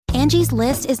Angie's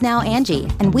List is now Angie,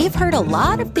 and we've heard a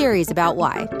lot of theories about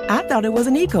why. I thought it was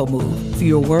an eco move.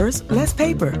 Fewer words, less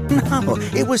paper. No,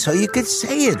 it was so you could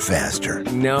say it faster.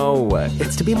 No,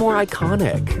 it's to be more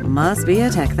iconic. Must be a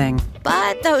tech thing.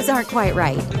 But those aren't quite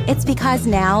right. It's because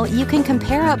now you can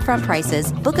compare upfront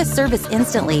prices, book a service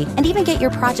instantly, and even get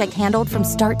your project handled from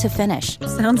start to finish.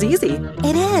 Sounds easy.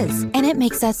 It is, and it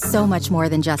makes us so much more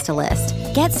than just a list.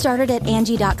 Get started at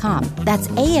Angie.com. That's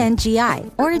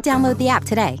ANGI, or download the app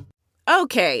today.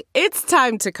 Okay, it's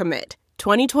time to commit.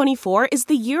 2024 is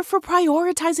the year for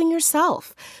prioritizing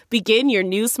yourself. Begin your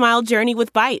new smile journey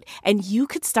with Byte, and you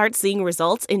could start seeing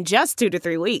results in just 2 to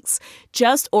 3 weeks.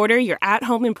 Just order your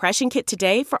at-home impression kit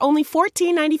today for only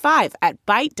 $14.95 at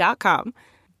Byte.com.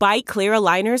 Byte Clear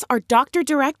aligners are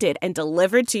doctor-directed and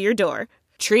delivered to your door.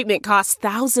 Treatment costs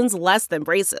thousands less than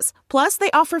braces. Plus, they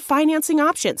offer financing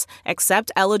options,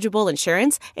 accept eligible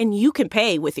insurance, and you can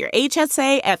pay with your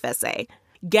HSA, FSA.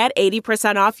 Get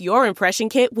 80% off your impression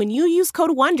kit when you use code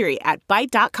WONDERY at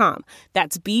Byte.com.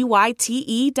 That's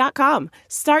BYTE.com.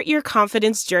 Start your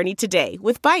confidence journey today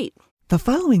with Byte. The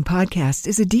following podcast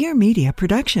is a Dear Media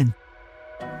production.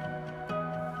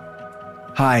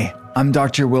 Hi, I'm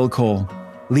Dr. Will Cole,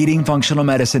 leading functional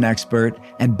medicine expert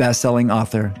and best-selling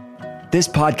author. This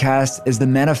podcast is the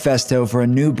manifesto for a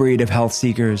new breed of health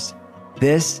seekers.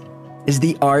 This is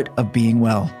the art of being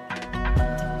well.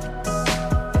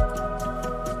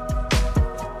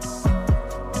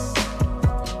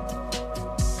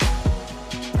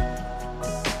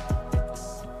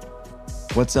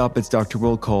 What's up? It's Dr.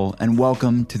 Will Cole, and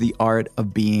welcome to the Art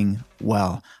of Being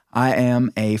Well. I am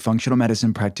a functional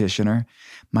medicine practitioner.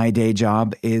 My day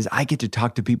job is I get to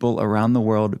talk to people around the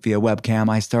world via webcam.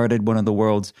 I started one of the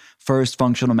world's first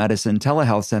functional medicine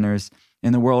telehealth centers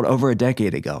in the world over a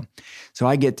decade ago. So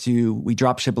we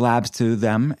drop ship labs to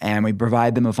them and we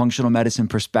provide them a functional medicine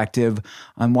perspective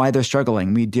on why they're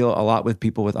struggling. We deal a lot with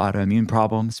people with autoimmune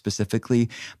problems specifically,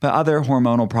 but other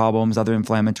hormonal problems, other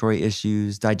inflammatory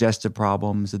issues, digestive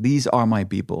problems. These are my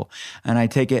people. And I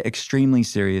take it extremely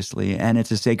seriously. And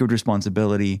it's a sacred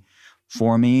responsibility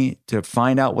for me to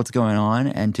find out what's going on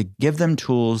and to give them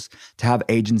tools to have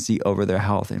agency over their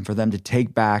health and for them to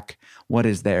take back what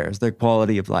is theirs, their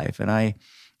quality of life. And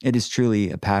it is truly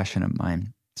a passion of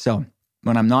mine. So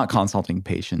when I'm not consulting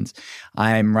patients,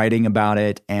 I'm writing about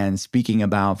it and speaking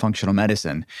about functional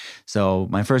medicine. So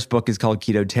my first book is called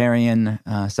Ketotarian,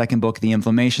 second book, The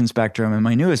Inflammation Spectrum, and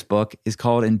my newest book is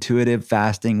called Intuitive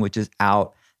Fasting, which is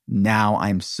out now.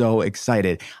 I'm so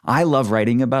excited. I love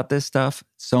writing about this stuff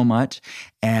so much.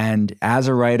 And as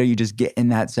a writer, you just get in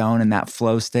that zone and that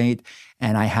flow state.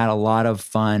 And I had a lot of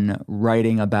fun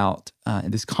writing about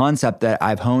this concept that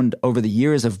I've honed over the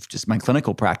years of just my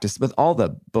clinical practice with all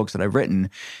the books that I've written.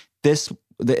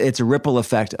 It's a ripple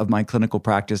effect of my clinical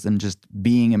practice and just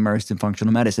being immersed in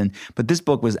functional medicine. But this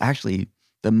book was actually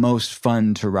the most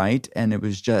fun to write, and it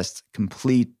was just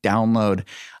complete download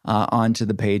onto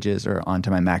the pages or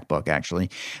onto my MacBook, actually.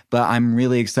 But I'm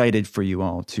really excited for you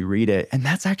all to read it, and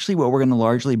that's actually what we're going to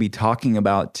largely be talking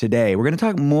about today. We're going to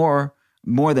talk more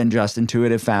than just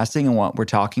intuitive fasting and what we're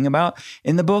talking about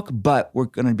in the book, but we're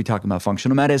going to be talking about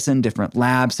functional medicine, different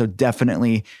labs, so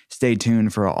definitely stay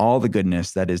tuned for all the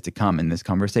goodness that is to come in this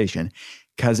conversation,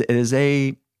 because it is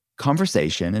a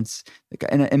conversation. It's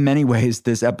in many ways,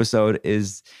 this episode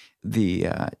is the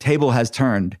table has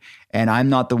turned, and I'm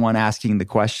not the one asking the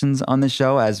questions on the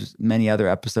show, as many other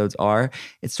episodes are.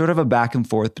 It's sort of a back and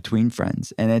forth between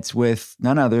friends, and it's with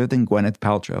none other than Gwyneth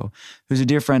Paltrow, who's a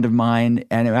dear friend of mine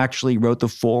and who actually wrote the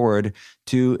foreword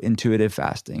to intuitive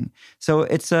fasting. So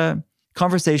it's a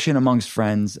conversation amongst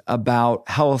friends about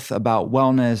health, about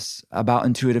wellness, about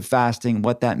intuitive fasting,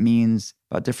 what that means,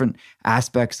 about different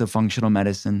aspects of functional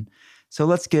medicine. So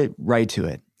let's get right to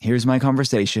it. Here's my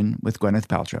conversation with Gwyneth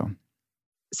Paltrow.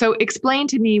 So explain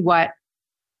to me what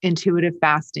intuitive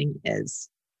fasting is,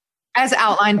 as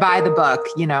outlined by the book,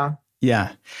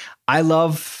 Yeah, I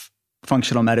love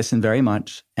functional medicine very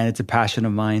much, and it's a passion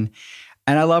of mine.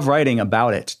 And I love writing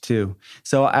about it too.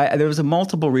 So there was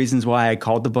multiple reasons why I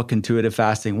called the book Intuitive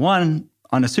Fasting. One,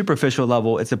 on a superficial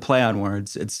level, it's a play on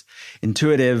words. It's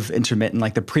intuitive, intermittent,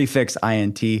 like the prefix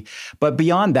INT. But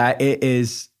beyond that, it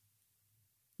is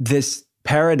this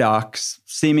paradox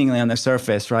seemingly on the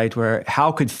surface, right? Where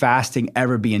how could fasting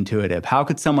ever be intuitive? How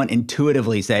could someone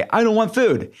intuitively say, I don't want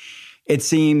food? It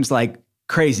seems like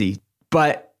crazy,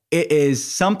 but it is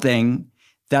something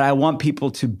that I want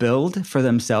people to build for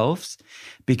themselves,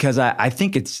 because I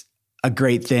think it's a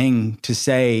great thing to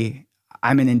say,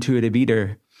 I'm an intuitive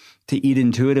eater, to eat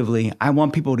intuitively. I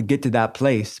want people to get to that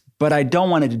place, but I don't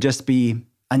want it to just be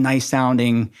a nice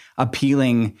sounding,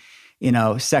 appealing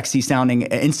sexy sounding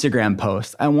Instagram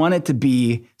post. I want it to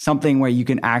be something where you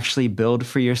can actually build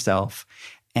for yourself.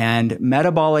 And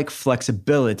metabolic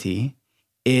flexibility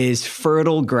is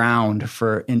fertile ground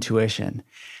for intuition.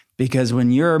 Because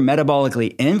when you're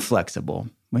metabolically inflexible,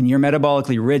 when you're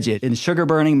metabolically rigid, in sugar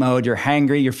burning mode, you're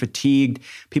hangry, you're fatigued,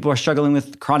 people are struggling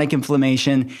with chronic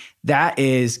inflammation, that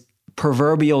is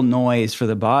proverbial noise for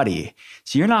the body.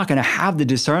 So you're not going to have the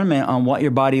discernment on what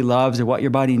your body loves or what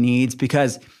your body needs,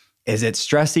 because is it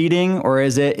stress eating or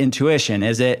is it intuition?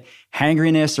 Is it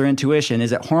hangriness or intuition?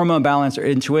 Is it hormone balance or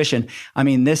intuition? I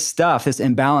mean, this stuff, this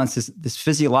imbalance, this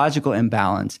physiological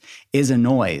imbalance is a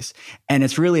noise. And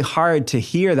it's really hard to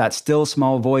hear that still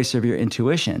small voice of your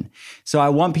intuition. So I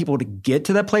want people to get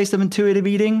to that place of intuitive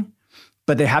eating,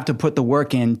 but they have to put the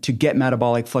work in to get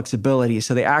metabolic flexibility.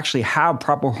 So they actually have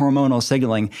proper hormonal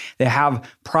signaling. They have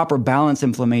proper balance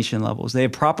inflammation levels. They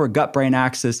have proper gut-brain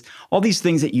axis. All these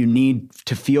things that you need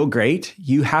to feel great,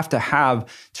 you have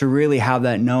to really have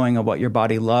that knowing of what your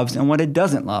body loves and what it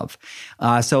doesn't love.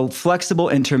 So flexible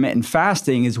intermittent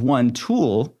fasting is one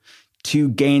tool to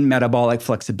gain metabolic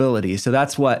flexibility. So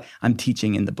that's what I'm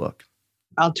teaching in the book.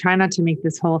 I'll try not to make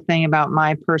this whole thing about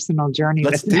my personal journey.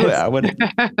 Let's do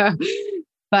it.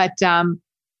 But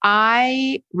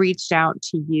I reached out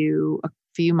to you a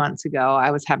few months ago.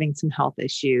 I was having some health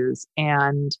issues,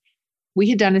 and we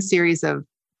had done a series of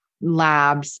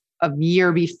labs a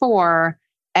year before,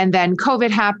 and then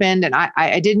COVID happened, and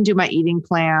I didn't do my eating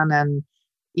plan, and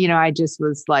I just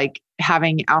was like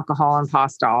having alcohol and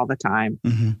pasta all the time.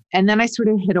 Mm-hmm. And then I sort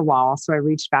of hit a wall. So I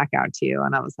reached back out to you,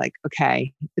 and I was like,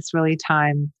 okay, it's really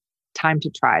time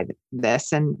to try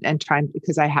this and try,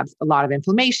 because I have a lot of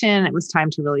inflammation. It was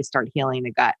time to really start healing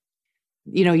the gut.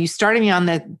 You started me on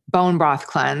the bone broth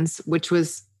cleanse, which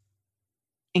was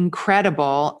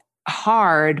incredible,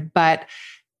 hard, but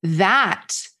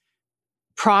that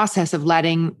process of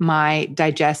letting my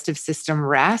digestive system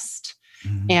rest,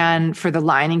 mm-hmm. and for the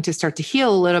lining to start to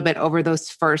heal a little bit over those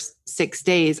first 6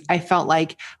 days, I felt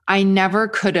like I never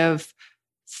could have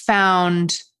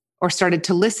found or started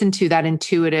to listen to that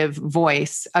intuitive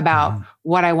voice about mm-hmm.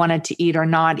 what I wanted to eat or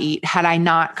not eat, had I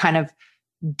not kind of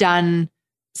done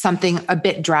something a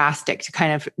bit drastic to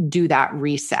kind of do that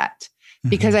reset. Mm-hmm.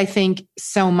 Because I think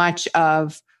so much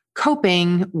of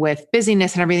coping with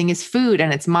busyness and everything is food,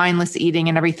 and it's mindless eating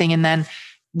and everything. And then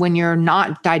when you're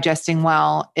not digesting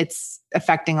well, it's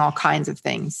affecting all kinds of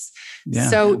things. Yeah.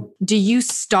 So do you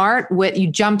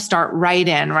jumpstart right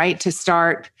in, right? To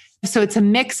start. So it's a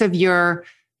mix of your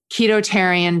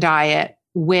ketotarian diet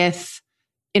with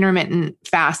intermittent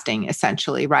fasting,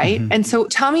 essentially, right? Mm-hmm. And so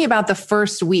tell me about the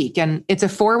first week. And it's a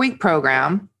 4-week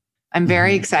program. I'm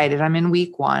very mm-hmm. excited. I'm in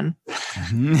week 1.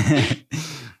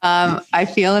 I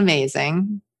feel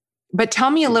amazing. But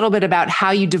tell me a little bit about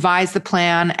how you devise the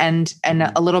plan and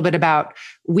a little bit about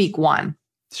week 1.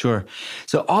 Sure.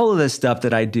 So all of this stuff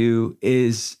that I do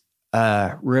is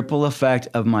a ripple effect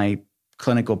of my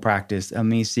clinical practice, of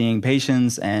me seeing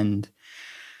patients and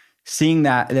seeing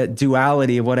that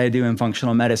duality of what I do in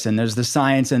functional medicine. There's the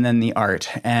science and then the art.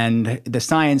 And the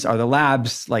science are the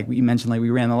labs, like you mentioned, like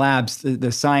we ran the labs.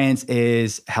 The science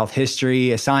is health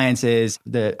history. Science is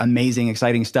the amazing,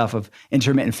 exciting stuff of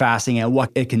intermittent fasting and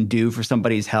what it can do for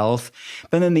somebody's health.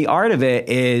 But then the art of it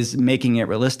is making it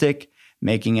realistic,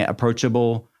 making it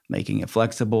approachable, making it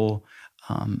flexible,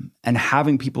 and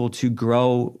having people to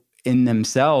grow in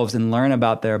themselves and learn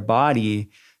about their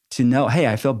body, to know, hey,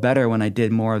 I feel better when I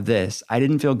did more of this. I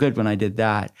didn't feel good when I did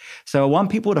that. So I want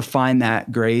people to find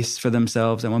that grace for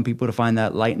themselves. I want people to find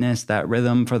that lightness, that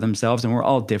rhythm for themselves. And we're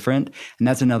all different. And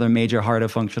that's another major heart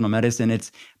of functional medicine.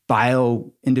 It's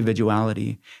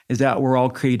bio-individuality, is that we're all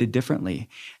created differently.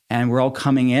 And we're all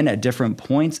coming in at different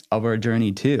points of our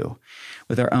journey too,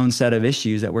 with our own set of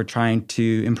issues that we're trying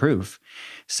to improve.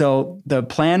 So the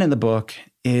plan in the book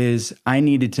is I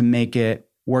needed to make it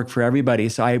work for everybody.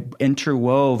 So I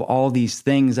interwove all these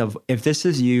things of, if this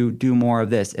is you, do more of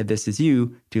this. If this is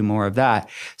you, do more of that.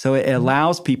 So it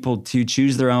allows people to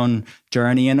choose their own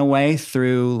journey in a way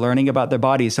through learning about their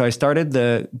body. So I started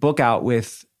the book out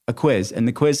with a quiz, and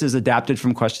the quiz is adapted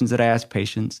from questions that I ask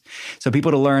patients. So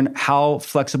people to learn how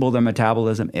flexible their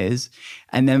metabolism is.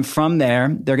 And then from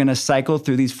there, they're going to cycle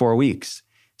through these 4 weeks.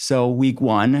 So week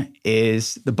 1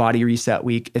 is the body reset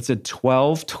week. It's a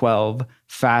 12-12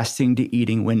 fasting to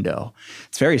eating window.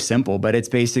 It's very simple, but it's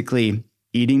basically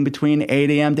eating between 8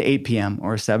 a.m. to 8 p.m.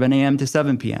 or 7 a.m. to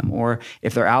 7 p.m. Or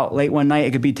if they're out late one night,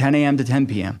 it could be 10 a.m. to 10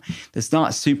 p.m. It's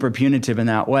not super punitive in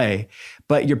that way,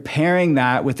 but you're pairing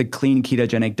that with a clean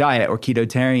ketogenic diet or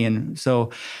ketotarian.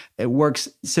 So it works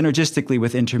synergistically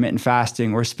with intermittent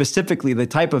fasting, or specifically the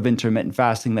type of intermittent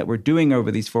fasting that we're doing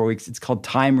over these 4 weeks. It's called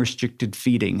time-restricted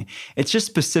feeding. It's just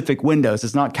specific windows.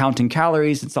 It's not counting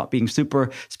calories. It's not being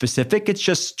super specific. It's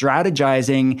just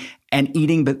strategizing and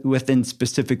eating within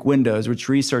specific windows, which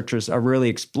researchers are really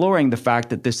exploring the fact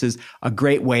that this is a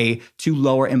great way to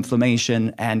lower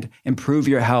inflammation and improve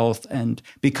your health and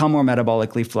become more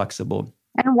metabolically flexible.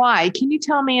 And why? Can you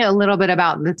tell me a little bit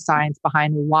about the science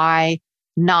behind why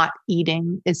not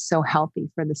eating is so healthy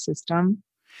for the system?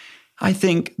 I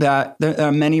think that there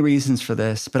are many reasons for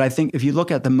this, but I think if you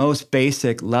look at the most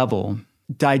basic level,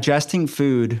 digesting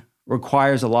food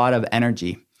requires a lot of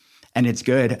energy. And it's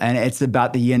good. And it's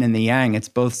about the yin and the yang. It's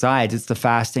both sides. It's the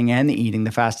fasting and the eating,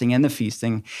 the fasting and the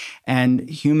feasting. And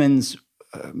humans,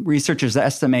 researchers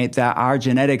estimate that our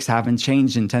genetics haven't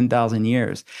changed in 10,000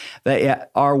 years,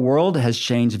 that our world has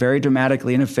changed very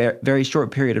dramatically in a very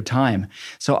short period of time.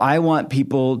 So I want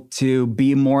people to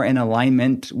be more in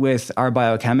alignment with our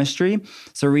biochemistry.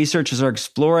 So researchers are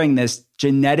exploring this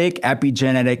genetic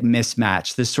epigenetic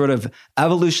mismatch, this sort of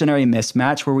evolutionary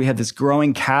mismatch where we have this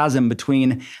growing chasm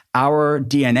between our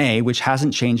DNA, which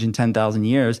hasn't changed in 10,000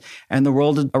 years, and the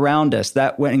world around us.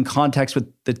 That, when in context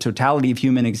with the totality of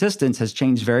human existence, has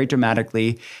changed very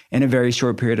dramatically in a very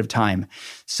short period of time.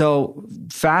 So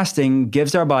fasting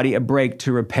gives our body a break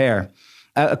to repair.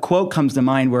 A quote comes to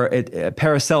mind where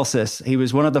Paracelsus, he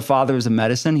was one of the fathers of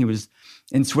medicine. He was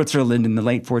in Switzerland in the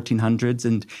late 1400s,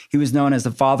 and he was known as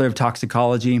the father of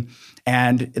toxicology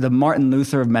and the Martin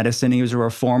Luther of medicine. He was a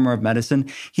reformer of medicine.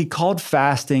 He called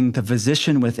fasting the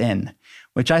physician within,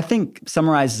 which I think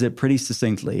summarizes it pretty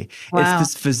succinctly. Wow.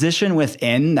 It's this physician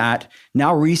within that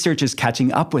now research is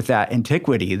catching up with that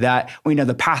antiquity, that we know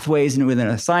the pathways and within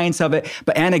the science of it.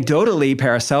 But anecdotally,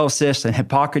 Paracelsus and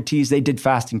Hippocrates, they did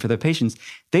fasting for their patients.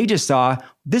 They just saw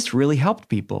this really helped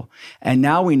people. And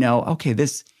now we know, okay,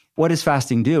 what does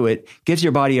fasting do? It gives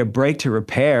your body a break to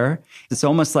repair. It's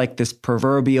almost like this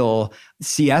proverbial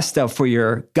siesta for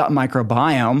your gut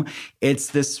microbiome.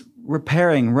 It's this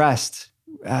repairing rest,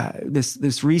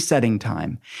 this resetting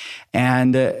time.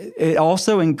 And it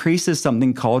also increases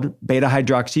something called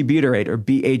beta-hydroxybutyrate, or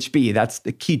BHB. That's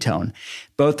the ketone.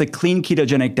 Both the clean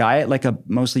ketogenic diet, like a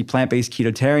mostly plant-based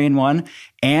ketotarian one,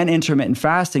 and intermittent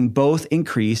fasting both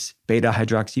increase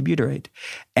beta-hydroxybutyrate.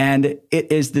 And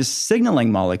it is this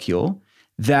signaling molecule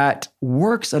that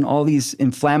works on all these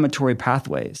inflammatory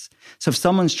pathways. So if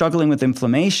someone's struggling with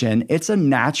inflammation, it's a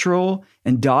natural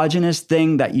endogenous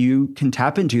thing that you can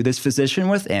tap into, this physician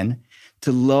within,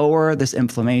 to lower this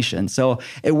inflammation. So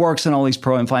it works on all these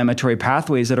pro-inflammatory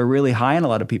pathways that are really high in a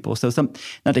lot of people. So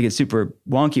not to get super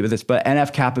wonky with this, but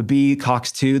NF-kappa B,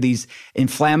 COX-2, these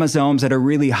inflammasomes that are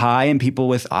really high in people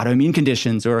with autoimmune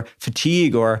conditions or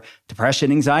fatigue or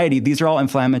depression, anxiety, these are all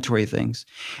inflammatory things.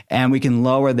 And we can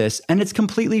lower this, and it's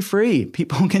completely free.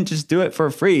 People can just do it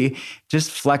for free, just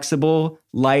flexible,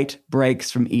 light breaks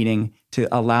from eating to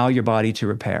allow your body to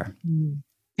repair.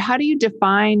 How do you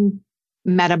define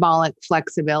metabolic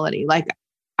flexibility? Like,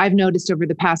 I've noticed over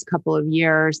the past couple of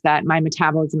years that my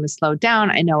metabolism has slowed down.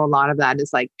 I know a lot of that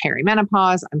is like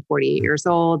perimenopause. I'm 48 years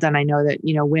old. And I know that,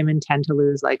 women tend to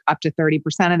lose like up to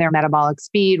 30% of their metabolic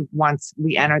speed once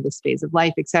we enter this phase of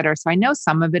life, et cetera. So I know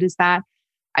some of it is that.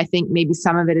 I think maybe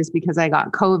some of it is because I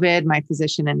got COVID. My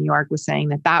physician in New York was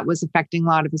saying that was affecting a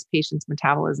lot of his patients'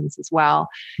 metabolisms as well.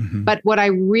 Mm-hmm. But what I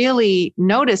really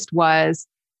noticed was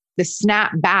the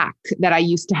snap back that I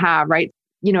used to have, right?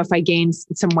 If I gained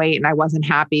some weight and I wasn't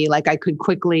happy, like I could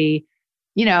quickly,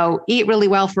 eat really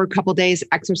well for a couple of days,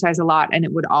 exercise a lot, and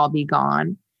it would all be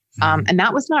gone. And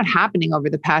that was not happening over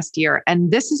the past year.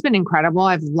 And this has been incredible.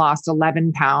 I've lost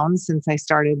 11 pounds since I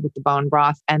started with the bone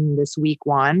broth. And this week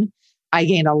 1, I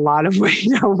gained a lot of weight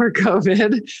over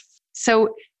COVID.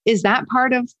 So is that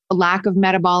part of a lack of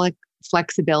metabolic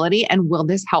flexibility? And will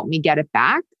this help me get it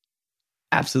back?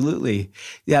 Absolutely.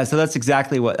 Yeah. So that's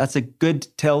a good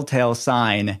telltale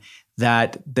sign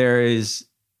that there is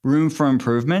room for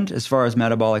improvement as far as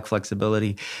metabolic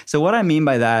flexibility. So what I mean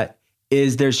by that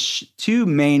is there's 2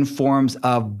 main forms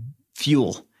of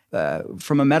fuel.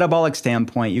 From a metabolic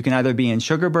standpoint, you can either be in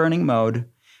sugar burning mode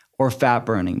or fat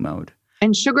burning mode.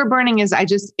 And sugar burning is I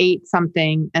just ate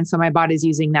something, and so my body's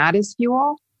using that as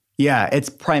fuel? Yeah, it's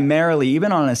primarily,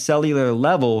 even on a cellular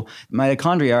level,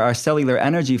 mitochondria, our cellular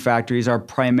energy factories, are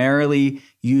primarily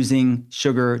using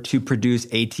sugar to produce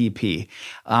ATP.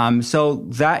 So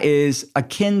that is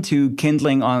akin to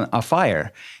kindling on a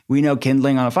fire. We know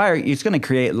kindling on a fire, it's going to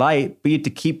create light, but you have to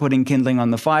keep putting kindling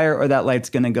on the fire or that light's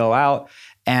going to go out.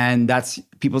 And that's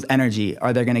people's energy.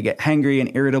 Are they going to get hangry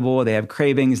and irritable? They have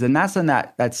cravings. And that's in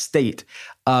that state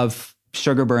of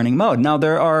sugar burning mode. Now,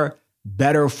 there are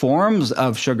better forms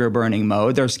of sugar burning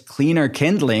mode. There's cleaner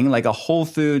kindling, like a whole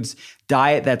foods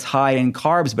diet that's high in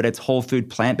carbs, but it's whole food,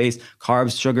 plant-based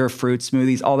carbs, sugar, fruit,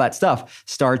 smoothies, all that stuff,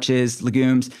 starches,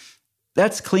 legumes.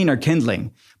 That's cleaner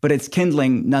kindling, but it's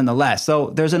kindling nonetheless. So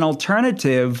there's an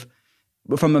alternative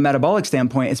from a metabolic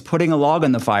standpoint. It's putting a log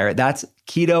on the fire. That's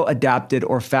keto adapted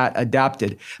or fat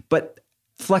adapted. But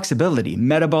flexibility,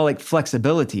 metabolic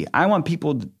flexibility. I want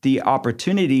people the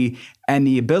opportunity and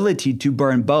the ability to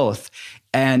burn both.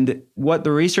 And what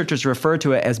the researchers refer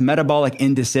to it as metabolic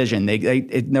indecision.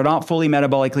 They're not fully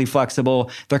metabolically flexible.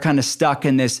 They're kind of stuck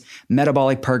in this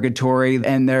metabolic purgatory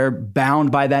and they're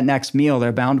bound by that next meal.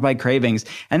 They're bound by cravings.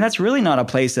 And that's really not a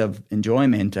place of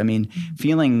enjoyment. I mean,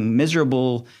 feeling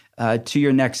miserable to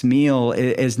your next meal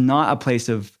is not a place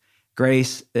of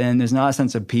grace, and there's not a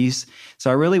sense of peace.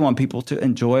 So I really want people to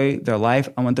enjoy their life.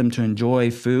 I want them to enjoy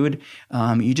food.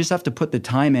 You just have to put the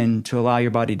time in to allow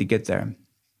your body to get there.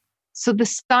 So the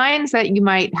signs that you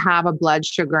might have a blood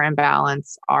sugar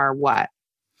imbalance are what?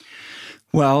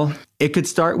 Well, it could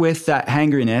start with that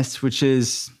hangriness, which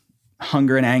is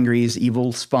hunger and angry's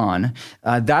evil spawn.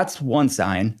 That's one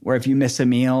sign where if you miss a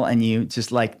meal and you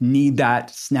just like need that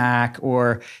snack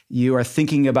or you are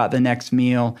thinking about the next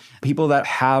meal, people that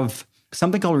have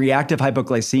something called reactive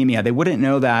hypoglycemia, they wouldn't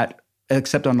know that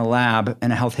except on a lab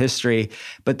and a health history,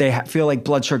 but they feel like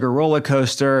blood sugar roller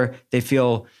coaster. They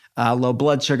feel low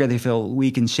blood sugar. They feel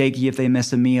weak and shaky if they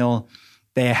miss a meal.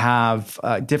 They have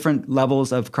different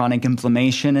levels of chronic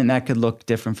inflammation, and that could look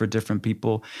different for different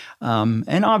people.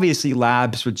 And obviously,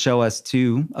 labs would show us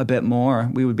too a bit more.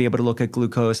 We would be able to look at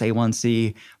glucose,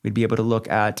 A1C. We'd be able to look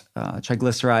at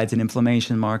triglycerides and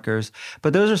inflammation markers.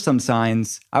 But those are some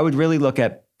signs. I would really look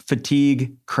at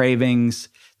fatigue, cravings.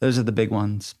 Those are the big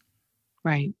ones.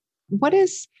 Right. What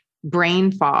is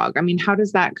brain fog? I mean, how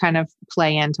does that kind of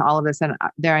play into all of this? And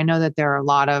I know that there are a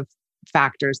lot of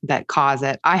factors that cause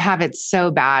it. I have it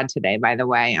so bad today, by the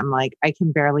way. I'm like, I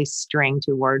can barely string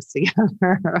two words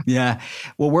together. Yeah.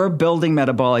 Well, we're building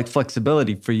metabolic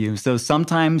flexibility for you. So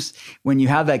sometimes when you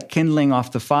have that kindling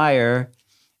off the fire,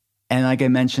 and like I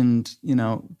mentioned,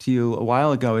 to you a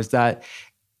while ago, is that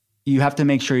you have to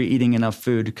make sure you're eating enough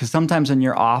food, because sometimes when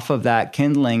you're off of that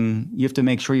kindling, you have to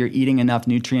make sure you're eating enough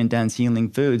nutrient-dense healing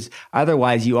foods.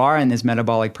 Otherwise, you are in this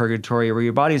metabolic purgatory where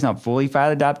your body's not fully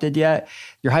fat adapted yet.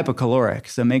 You're hypocaloric.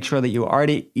 So make sure that you're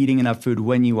already eating enough food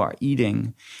when you are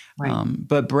eating. Right.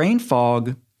 But brain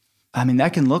fog,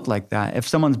 that can look like that. If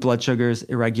someone's blood sugar is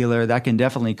irregular, that can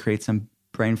definitely create some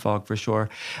brain fog for sure.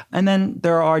 And then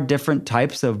there are different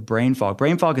types of brain fog.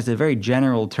 Brain fog is a very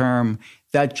general term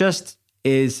that just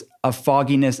is a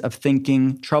fogginess of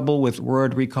thinking, trouble with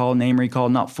word recall, name recall,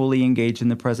 not fully engaged in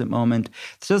the present moment.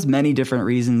 There's many different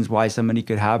reasons why somebody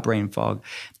could have brain fog.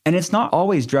 And it's not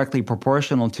always directly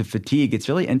proportional to fatigue. It's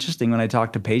really interesting when I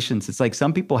talk to patients. It's like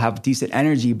some people have decent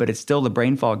energy, but it's still the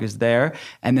brain fog is there.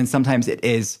 And then sometimes it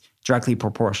is directly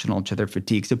proportional to their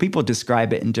fatigue. So people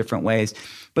describe it in different ways.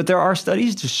 But there are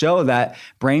studies to show that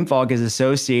brain fog is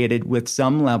associated with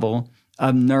some level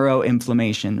of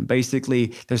neuroinflammation.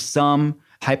 Basically, there's some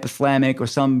hypothalamic or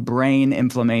some brain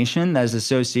inflammation that is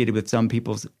associated with some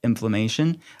people's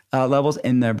inflammation levels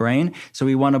in their brain. So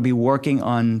we want to be working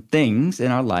on things in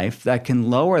our life that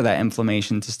can lower that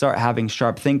inflammation to start having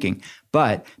sharp thinking.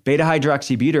 But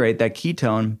beta-hydroxybutyrate, that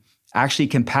ketone, actually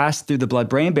can pass through the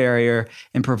blood-brain barrier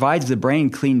and provides the brain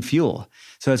clean fuel.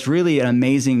 So it's really an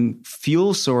amazing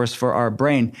fuel source for our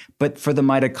brain. But for the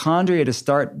mitochondria to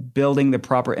start building the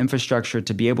proper infrastructure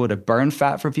to be able to burn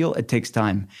fat for fuel, it takes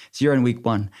time. So you're in week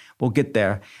 1. We'll get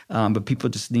there, but people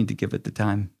just need to give it the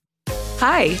time.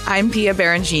 Hi, I'm Pia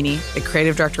Barangini, the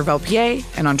creative director of LPA,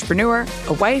 an entrepreneur,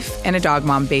 a wife, and a dog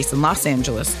mom based in Los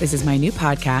Angeles. This is my new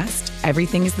podcast,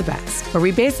 Everything is the Best, where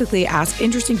we basically ask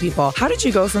interesting people, how did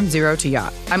you go from zero to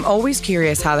yacht? I'm always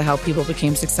curious how the hell people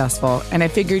became successful, and I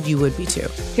figured you would be too.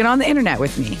 Get on the internet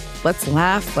with me. Let's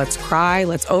laugh, let's cry,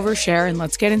 let's overshare, and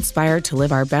let's get inspired to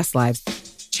live our best lives.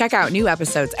 Check out new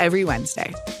episodes every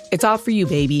Wednesday. It's all for you,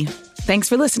 baby. Thanks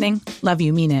for listening. Love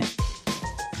you, mean it.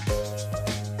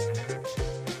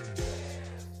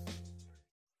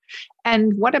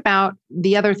 And what about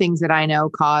the other things that I know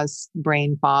cause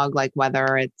brain fog, like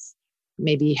whether it's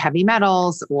maybe heavy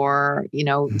metals or,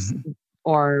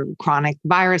 or chronic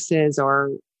viruses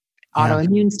or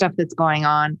autoimmune stuff that's going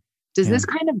on. Does this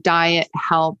kind of diet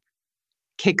help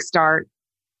kickstart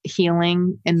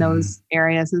healing in those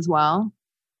areas as well?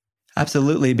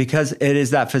 Absolutely, because it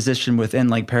is that physician within,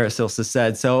 like Paracelsus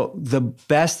said. So the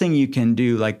best thing you can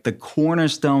do, like the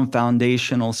cornerstone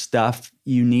foundational stuff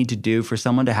you need to do for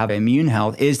someone to have immune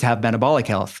health is to have metabolic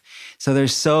health. So they're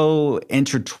so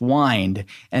intertwined.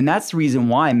 And that's the reason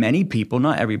why many people,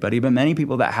 not everybody, but many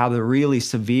people that have the really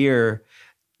severe,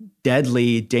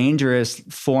 deadly, dangerous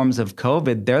forms of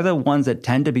COVID, they're the ones that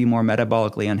tend to be more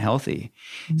metabolically unhealthy.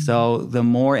 Mm-hmm. So the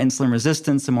more insulin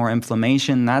resistance, the more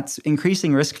inflammation, that's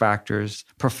increasing risk factors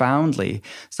profoundly.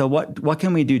 So what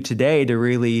can we do today to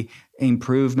really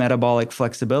improve metabolic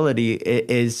flexibility?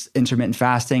 It is intermittent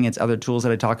fasting. It's other tools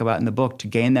that I talk about in the book to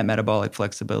gain that metabolic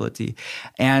flexibility.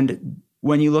 And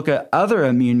when you look at other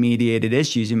immune-mediated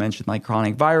issues, you mentioned like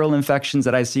chronic viral infections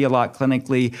that I see a lot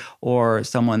clinically, or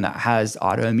someone that has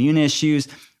autoimmune issues,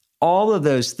 all of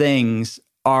those things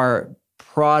are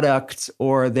products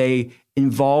or they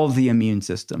involve the immune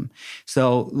system.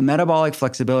 So metabolic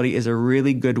flexibility is a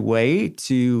really good way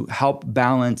to help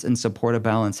balance and support a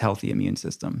balanced, healthy immune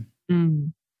system.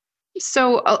 Mm.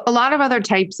 So a lot of other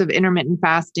types of intermittent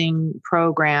fasting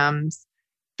programs,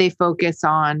 they focus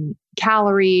on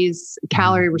calories,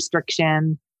 calorie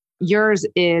restriction. Yours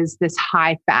is this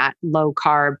high fat, low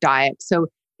carb diet. So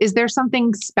is there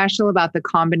something special about the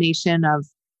combination of,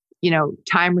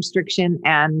 time restriction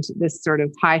and this sort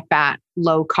of high fat,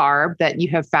 low carb that you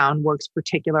have found works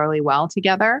particularly well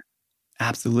together?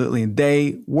 Absolutely.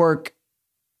 They work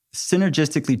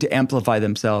synergistically to amplify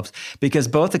themselves, because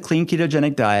both the clean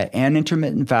ketogenic diet and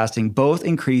intermittent fasting both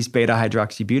increase beta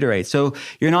hydroxybutyrate. So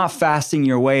you're not fasting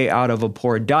your way out of a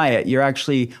poor diet. You're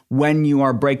actually, when you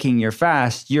are breaking your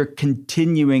fast, you're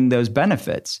continuing those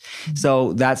benefits. Mm-hmm.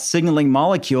 So that signaling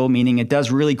molecule, meaning it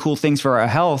does really cool things for our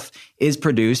health, is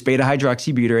produced. Beta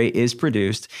hydroxybutyrate is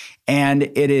produced, and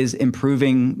it is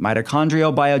improving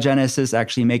mitochondrial biogenesis,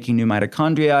 actually making new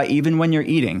mitochondria, even when you're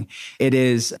eating. It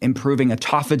is improving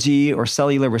autophagy or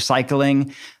cellular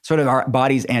recycling, sort of our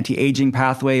body's anti-aging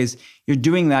pathways. You're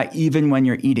doing that even when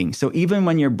you're eating. So even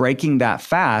when you're breaking that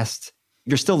fast,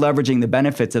 you're still leveraging the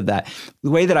benefits of that. The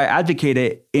way that I advocate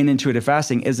it in intuitive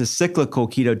fasting is a cyclical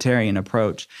ketotarian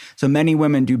approach. So many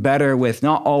women do better with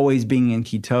not always being in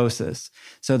ketosis.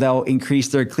 So they'll increase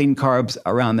their clean carbs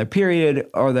around their period,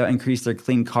 or they'll increase their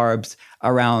clean carbs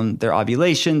around their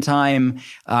ovulation time.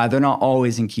 They're not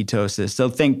always in ketosis. So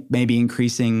think maybe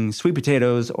increasing sweet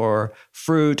potatoes or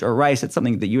fruit or rice. It's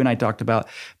something that you and I talked about.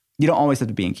 You don't always have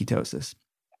to be in ketosis.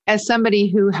 As somebody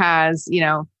who has,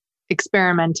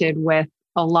 experimented with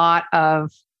a lot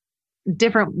of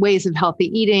different ways of healthy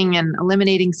eating and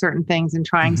eliminating certain things and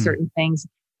trying certain things,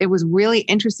 it was really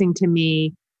interesting to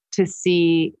me to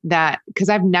see that, because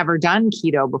I've never done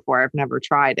keto before. I've never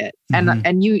tried it.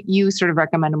 And you sort of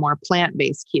recommend a more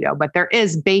plant-based keto, but there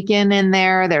is bacon in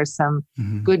there. There's some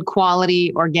good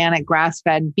quality organic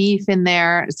grass-fed beef in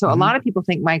there. So a lot of people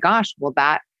think, my gosh, well,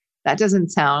 that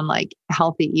doesn't sound like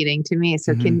healthy eating to me.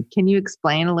 So can you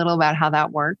explain a little about how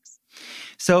that works?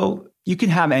 So you can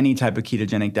have any type of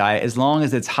ketogenic diet as long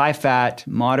as it's high fat,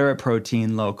 moderate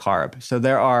protein, low carb. So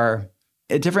there are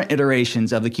different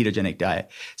iterations of the ketogenic diet.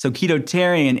 So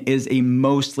ketotarian is a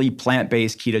mostly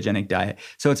plant-based ketogenic diet.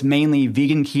 So it's mainly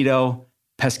vegan keto,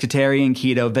 pescatarian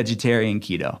keto, vegetarian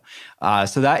keto.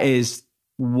 So that is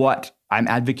what I'm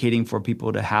advocating for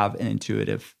people to have in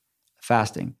intuitive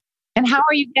fasting. And how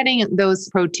are you getting those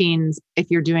proteins?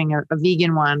 If you're doing a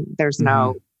vegan one, there's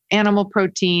no animal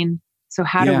protein. So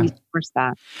how do we source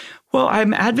that? Well,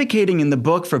 I'm advocating in the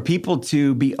book for people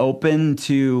to be open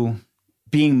to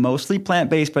being mostly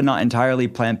plant-based, but not entirely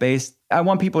plant-based. I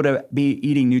want people to be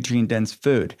eating nutrient-dense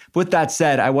food. With that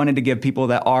said, I wanted to give people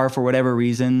that are, for whatever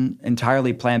reason,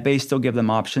 entirely plant-based, still give them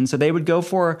options. So they would go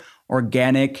for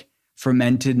organic,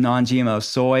 fermented, non-GMO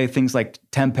soy, things like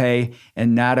tempeh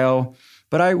and natto.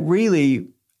 But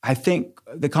I think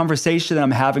the conversation that I'm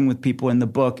having with people in the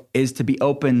book is to be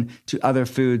open to other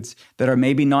foods that are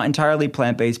maybe not entirely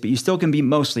plant-based, but you still can be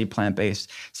mostly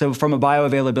plant-based. So from a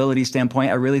bioavailability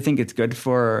standpoint, I really think it's good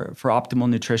for optimal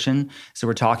nutrition. So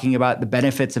we're talking about the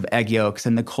benefits of egg yolks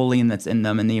and the choline that's in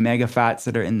them and the omega fats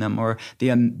that are in them, or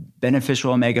the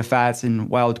beneficial omega fats in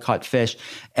wild-caught fish.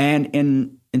 And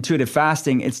in intuitive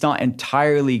fasting, it's not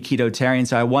entirely ketotarian.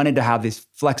 So I wanted to have this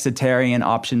flexitarian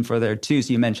option for there too.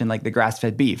 So you mentioned like the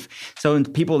grass-fed beef. So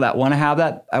people that want to have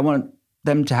that, I want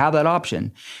them to have that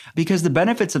option, because the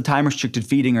benefits of time-restricted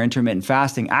feeding or intermittent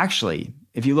fasting, actually,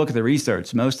 if you look at the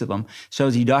research, most of them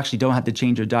shows you actually don't have to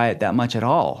change your diet that much at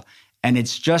all. And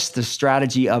it's just the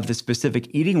strategy of the specific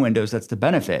eating windows that's the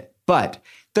benefit. But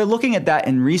they're looking at that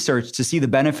in research to see the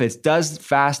benefits. Does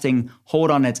fasting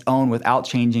hold on its own without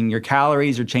changing your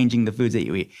calories or changing the foods that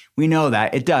you eat? We know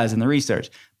that it does in the research.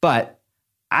 But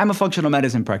I'm a functional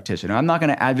medicine practitioner. I'm not going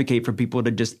to advocate for people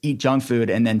to just eat junk food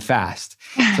and then fast.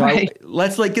 So right.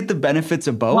 Let's get the benefits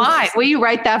of both. Why? Will you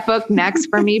write that book next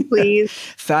for me, please?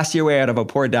 Fast your way out of a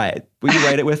poor diet. Will you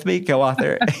write it with me,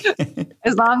 co-author?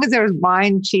 As long as there's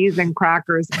wine, cheese, and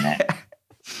crackers in it.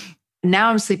 Now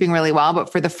I'm sleeping really well,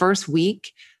 but for the first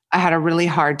week, I had a really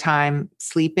hard time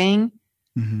sleeping.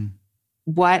 Mm-hmm.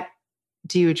 What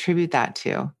do you attribute that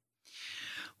to?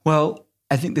 Well,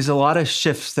 I think there's a lot of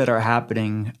shifts that are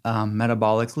happening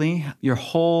metabolically. Your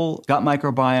whole gut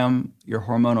microbiome, your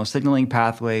hormonal signaling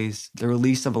pathways, the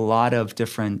release of a lot of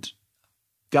different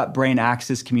gut-brain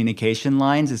axis communication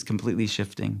lines is completely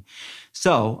shifting.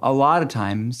 So a lot of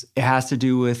times it has to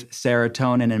do with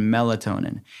serotonin and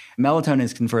melatonin. Melatonin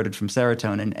is converted from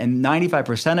serotonin, and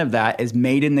 95% of that is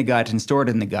made in the gut and stored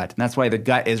in the gut. And that's why the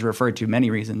gut is referred to many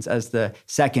reasons as the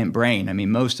second brain. I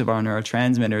mean, most of our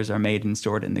neurotransmitters are made and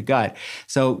stored in the gut.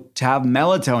 So to have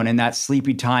melatonin, that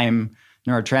sleepy time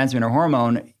neurotransmitter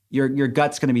hormone, your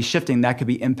gut's going to be shifting. That could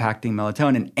be impacting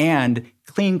melatonin. And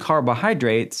clean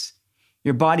carbohydrates,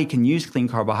 your body can use clean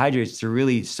carbohydrates to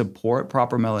really support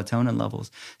proper melatonin levels.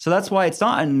 So that's why it's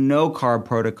not a no-carb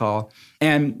protocol.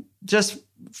 And just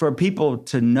for people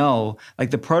to know, like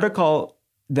the protocol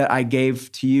that I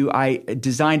gave to you, I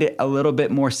designed it a little bit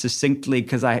more succinctly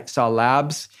because I saw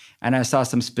labs and I saw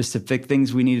some specific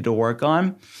things we needed to work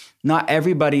on. Not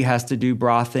everybody has to do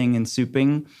brothing and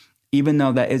souping, even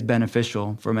though that is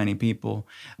beneficial for many people.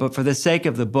 But for the sake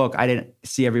of the book, I didn't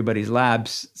see everybody's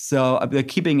labs. So they're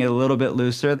keeping it a little bit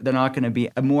looser. They're not going to be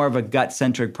more of a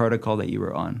gut-centric protocol that you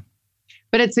were on.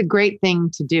 But it's a great thing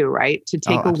to do, right? To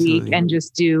take a week and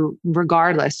just do,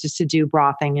 regardless, just to do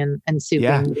brothing and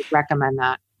souping. Yeah. Recommend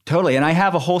that. Totally. And I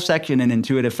have a whole section in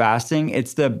intuitive fasting.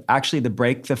 It's actually the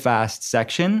break the fast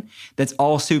section that's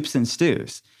all soups and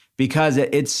stews because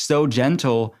it's so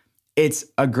gentle. It's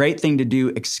a great thing to do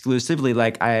exclusively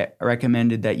like I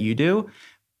recommended that you do.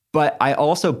 But I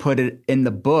also put it in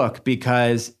the book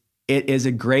because it is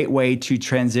a great way to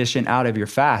transition out of your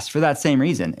fast for that same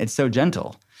reason. It's so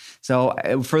gentle. So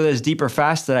for this deeper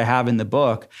fast that I have in the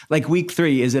book, like week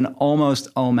 3 is an almost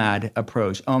OMAD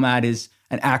approach. OMAD is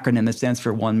an acronym that stands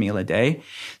for 1 meal a day.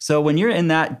 So when you're in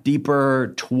that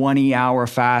deeper 20-hour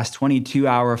fast,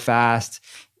 22-hour fast,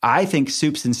 I think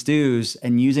soups and stews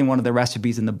and using one of the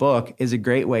recipes in the book is a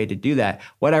great way to do that.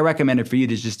 What I recommended for you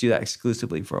to just do that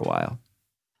exclusively for a while.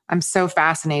 I'm so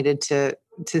fascinated to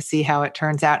see how it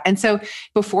turns out. And so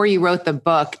before you wrote the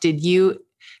book, did you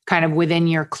kind of within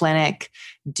your clinic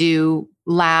do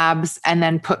labs and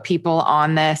then put people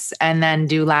on this and then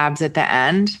do labs at the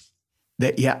end?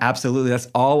 Yeah, absolutely. That's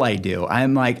all I do.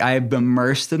 I've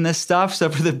immersed in this stuff. So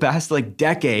for the past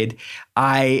decade,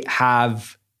 I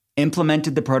have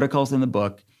implemented the protocols in the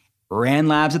book, ran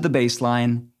labs at the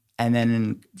baseline, and then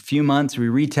in a few months we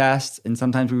retest, and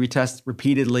sometimes we retest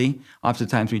repeatedly.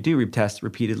 Oftentimes we do retest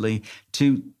repeatedly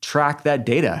to track that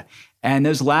data. And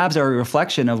those labs are a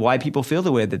reflection of why people feel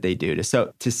the way that they do.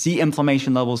 So to see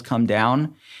inflammation levels come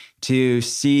down, to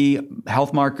see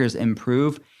health markers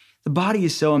improve, the body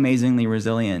is so amazingly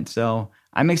resilient. So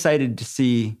I'm excited to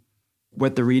see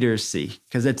what the readers see,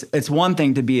 because it's one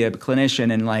thing to be a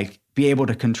clinician and be able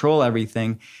to control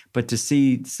everything, but to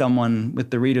see someone with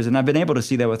the readers, and I've been able to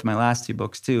see that with my last 2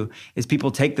 books too, is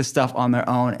people take the stuff on their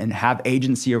own and have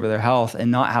agency over their health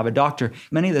and not have a doctor.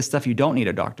 Many of the stuff you don't need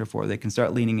a doctor for. They can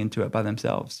start leaning into it by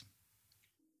themselves.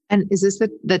 And is this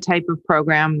the type of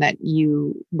program that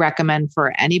you recommend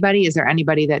for anybody? Is there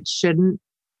anybody that shouldn't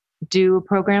do a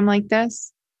program like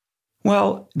this?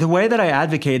 Well, the way that I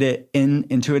advocate it in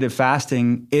intuitive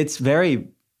fasting, it's very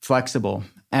flexible.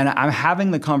 And I'm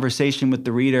having the conversation with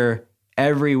the reader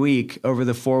every week over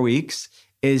the 4 weeks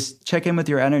is check in with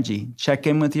your energy, check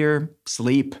in with your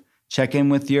sleep, check in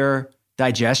with your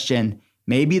digestion.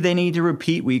 Maybe they need to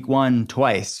repeat week 1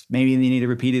 twice. Maybe they need to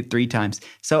repeat it 3 times.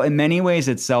 So in many ways,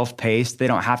 it's self-paced. They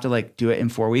don't have to do it in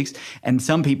 4 weeks. And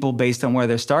some people, based on where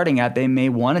they're starting at, they may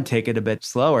want to take it a bit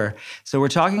slower. So we're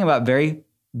talking about very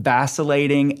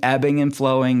vacillating, ebbing and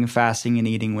flowing fasting and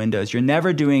eating windows. You're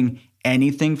never doing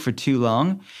anything for too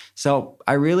long. So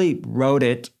I really wrote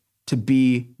it to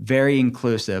be very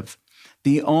inclusive.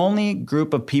 The only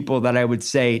group of people that I would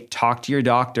say talk to your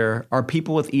doctor are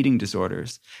people with eating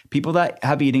disorders. People that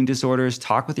have eating disorders,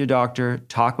 talk with your doctor,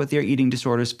 talk with your eating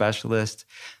disorder specialist.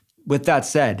 With that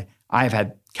said, I've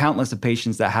had countless of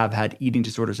patients that have had eating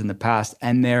disorders in the past,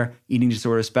 and their eating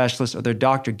disorder specialist or their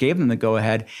doctor gave them the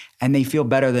go-ahead, and they feel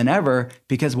better than ever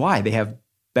because why? They have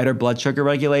better blood sugar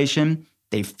regulation,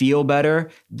 they feel better,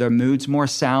 their mood's more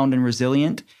sound and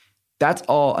resilient. That's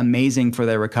all amazing for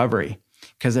their recovery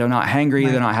because they're not hangry,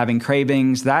 They're not having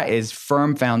cravings. That is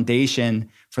firm foundation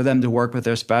for them to work with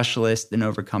their specialist in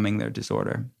overcoming their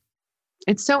disorder.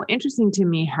 It's so interesting to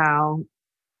me how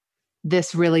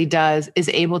this really is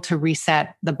able to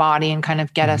reset the body and kind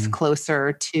of get us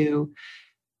closer to,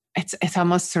 it's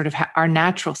almost sort of our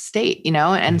natural state,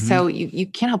 And so you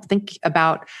can't help think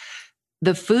about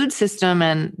the food system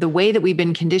and the way that we've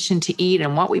been conditioned to eat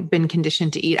and what we've been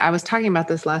conditioned to eat. I was talking about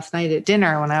this last night at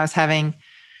dinner when I was having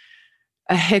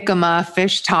a jicama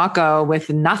fish taco with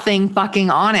nothing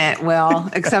fucking on it, Will,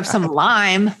 except some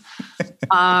lime.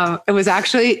 It was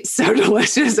actually so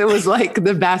delicious. It was like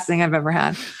the best thing I've ever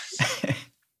had.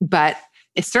 But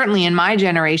it's certainly in my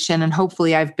generation, and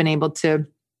hopefully I've been able to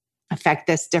affect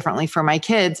this differently for my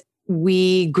kids.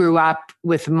 We grew up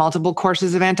with multiple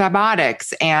courses of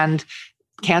antibiotics and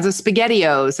cans of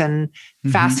SpaghettiOs and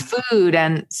fast food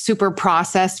and super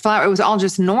processed flour. It was all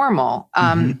just normal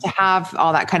to have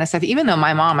all that kind of stuff. Even though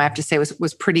my mom, I have to say,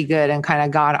 was pretty good and kind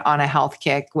of got on a health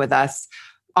kick with us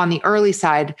on the early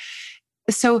side.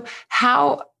 So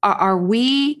how are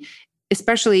we,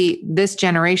 especially this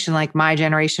generation, like my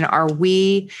generation, are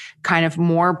we kind of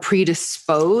more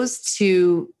predisposed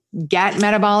to get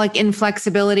metabolic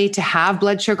inflexibility, to have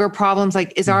blood sugar problems?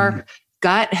 Like, is our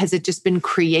gut, has it just been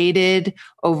created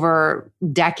over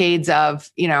decades of,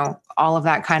 all of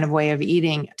that kind of way of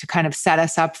eating to kind of set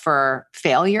us up for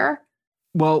failure?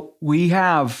 Well,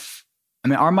 our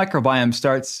microbiome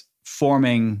starts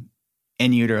forming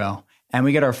in utero, and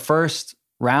we get our first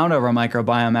round of our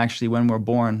microbiome actually when we're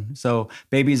born. So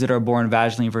babies that are born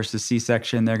vaginally versus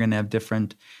C-section, they're going to have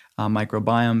different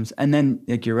microbiomes. And then,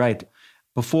 like you're right,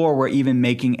 before we're even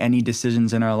making any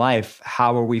decisions in our life,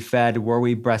 how are we fed? Were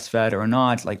we breastfed or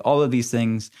not? Like all of these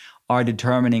things are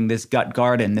determining this gut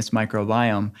garden, this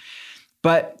microbiome.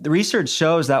 But the research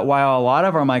shows that while a lot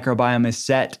of our microbiome is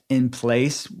set in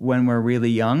place when we're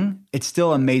really young, it's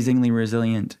still amazingly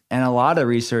resilient. And a lot of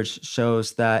research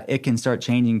shows that it can start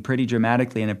changing pretty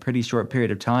dramatically in a pretty short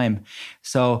period of time.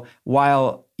 So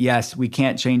while, yes, we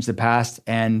can't change the past,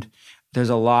 and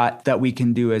there's a lot that we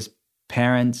can do as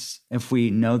parents if we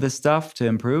know this stuff to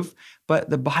improve, but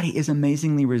the body is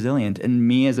amazingly resilient. And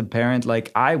me as a parent,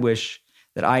 like I wish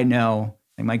that I know,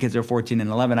 like my kids are 14 and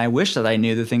 11, I wish that I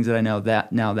knew the things that I know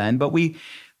that now then, but when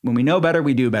we know better,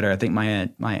 we do better. I think my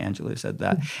Aunt Angelou said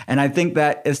that. And I think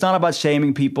that it's not about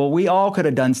shaming people. We all could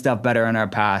have done stuff better in our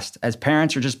past. As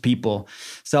parents, we're just people.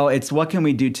 So it's what can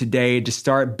we do today to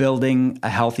start building a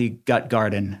healthy gut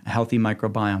garden, a healthy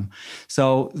microbiome.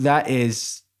 So that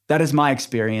is my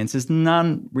experience.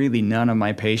 None of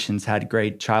my patients had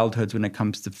great childhoods when it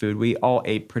comes to food. We all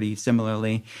ate pretty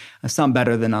similarly, some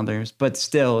better than others, but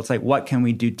still it's like, what can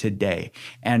we do today?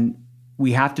 And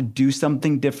we have to do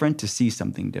something different to see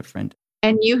something different.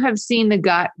 And you have seen the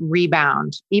gut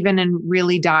rebound, even in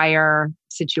really dire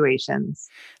situations.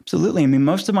 Absolutely. I mean,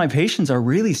 most of my patients are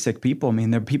really sick people. I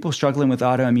mean, they're people struggling with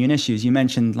autoimmune issues. You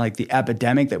mentioned like the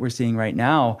epidemic that we're seeing right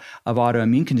now of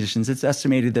autoimmune conditions. It's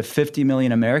estimated that 50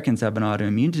 million Americans have an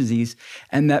autoimmune disease,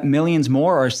 and that millions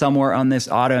more are somewhere on this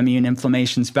autoimmune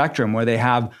inflammation spectrum where they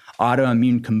have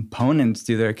autoimmune components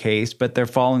to their case, but they're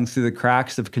falling through the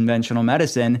cracks of conventional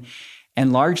medicine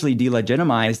and largely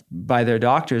delegitimized by their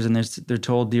doctors. And they're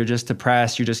told you're just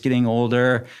depressed, you're just getting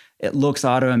older, it looks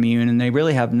autoimmune, and they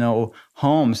really have no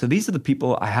home. So these are the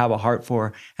people I have a heart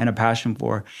for and a passion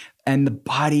for. And the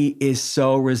body is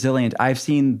so resilient. I've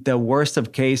seen the worst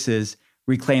of cases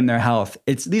reclaim their health.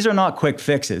 These are not quick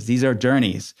fixes. These are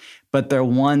journeys, but they're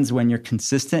ones when you're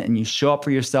consistent and you show up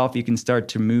for yourself, you can start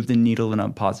to move the needle in a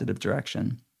positive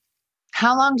direction.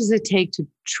 How long does it take to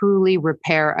truly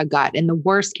repair a gut in the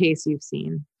worst case you've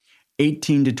seen?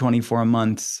 18 to 24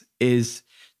 months is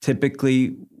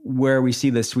typically where we see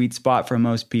the sweet spot for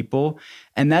most people.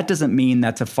 And that doesn't mean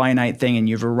that's a finite thing and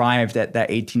you've arrived at that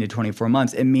 18 to 24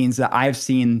 months. It means that I've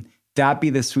seen that be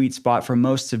the sweet spot for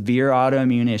most severe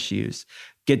autoimmune issues,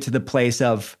 get to the place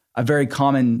of a very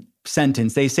common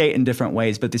sentence. They say it in different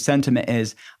ways, but the sentiment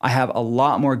is, I have a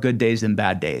lot more good days than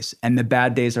bad days. And the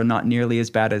bad days are not nearly as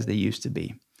bad as they used to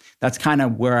be. That's kind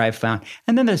of where I've found.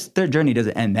 And then their journey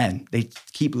doesn't end then. They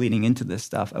keep leading into this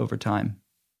stuff over time.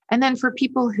 And then for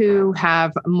people who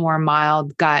have more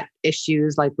mild gut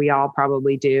issues, like we all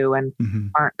probably do, and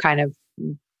aren't kind of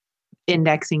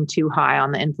indexing too high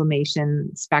on the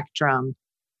inflammation spectrum,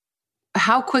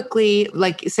 how quickly,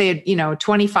 like say, a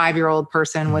 25-year-old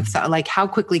person with like, how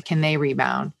quickly can they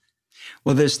rebound?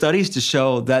 Well, there's studies to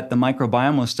show that the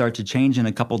microbiome will start to change in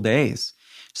a couple days.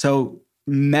 So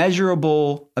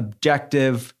measurable,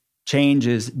 objective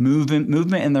changes,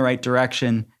 movement in the right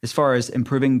direction as far as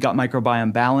improving gut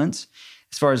microbiome balance,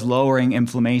 as far as lowering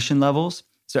inflammation levels,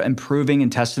 so improving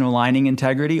intestinal lining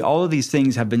integrity. All of these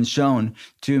things have been shown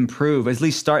to improve, at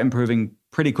least start improving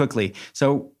pretty quickly.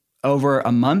 So over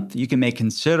a month, you can make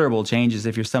considerable changes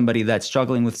if you're somebody that's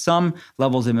struggling with some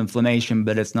levels of inflammation,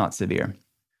 but it's not severe.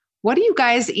 What do you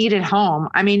guys eat at home?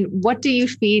 I mean, what do you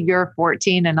feed your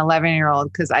 14 and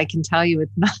 11-year-old? Because I can tell you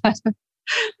it's not.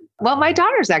 Well, my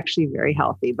daughter's actually very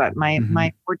healthy, but my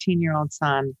 14-year-old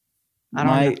son, I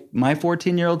don't know. My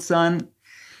 14-year-old son,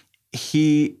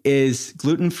 he is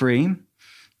gluten-free,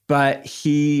 but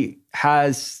he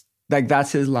has, like,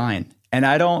 that's his line. And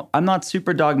I'm not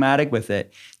super dogmatic with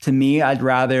it. To me, I'd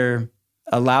rather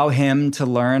allow him to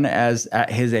learn at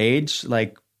his age,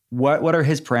 like, what are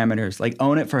his parameters? Like,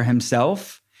 own it for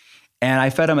himself. And I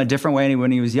fed him a different way when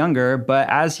he was younger. But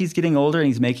as he's getting older and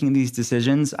he's making these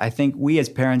decisions, I think we as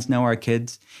parents know our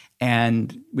kids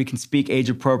and we can speak age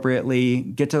appropriately,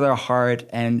 get to their heart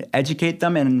and educate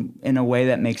them in a way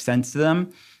that makes sense to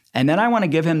them. And then I want to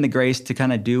give him the grace to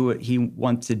kind of do what he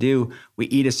wants to do. We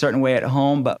eat a certain way at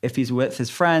home, but if he's with his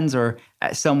friends or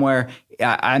somewhere,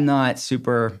 I'm not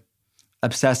super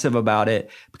obsessive about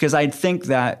it because I think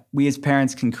that we as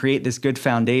parents can create this good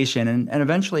foundation and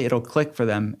eventually it'll click for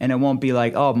them. And it won't be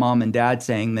like, oh, mom and dad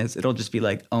saying this. It'll just be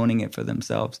like owning it for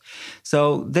themselves.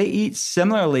 So they eat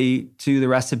similarly to the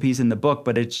recipes in the book,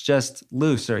 but it's just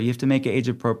looser. You have to make it age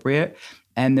appropriate.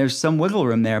 And there's some wiggle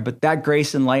room there. But that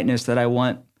grace and lightness that I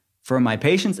want for my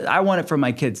patients, I want it for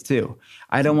my kids too.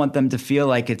 I don't want them to feel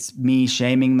like it's me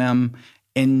shaming them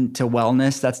into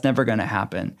wellness. That's never going to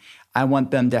happen. I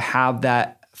want them to have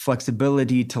that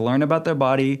flexibility to learn about their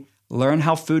body, learn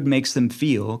how food makes them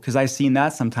feel, because I've seen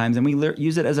that sometimes, and we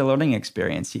use it as a learning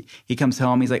experience. He comes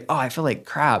home, he's like, oh, I feel like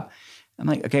crap. I'm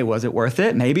like, okay, was it worth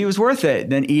it? Maybe it was worth it.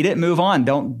 Then eat it, move on.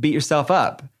 Don't beat yourself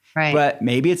up. Right. But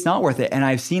maybe it's not worth it. And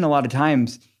I've seen a lot of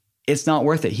times it's not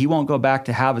worth it. He won't go back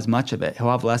to have as much of it. He'll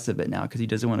have less of it now because he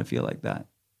doesn't want to feel like that.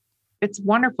 It's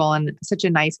wonderful and such a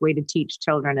nice way to teach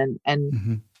children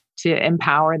and to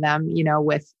empower them,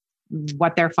 with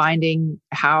what they're finding,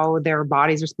 how their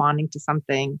body's responding to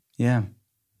something. Yeah.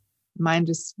 Mine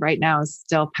just right now is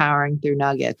still powering through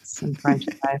nuggets and French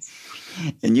fries.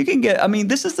 And you can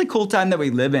this is the cool time that we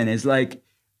live in is like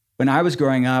when I was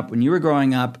growing up, when you were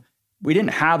growing up, we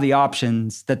didn't have the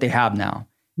options that they have now.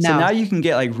 No. So now you can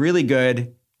get like really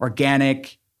good,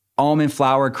 organic, almond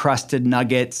flour crusted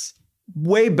nuggets,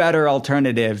 way better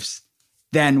alternatives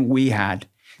than we had.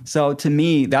 So to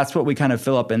me, that's what we kind of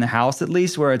fill up in the house, at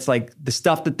least, where it's like the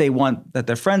stuff that they want that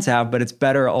their friends have, but it's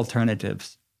better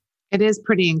alternatives. It is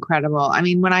pretty incredible. I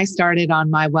mean, when I started on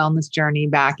my wellness journey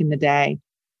back in the day,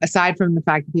 aside from the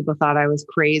fact that people thought I was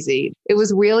crazy, it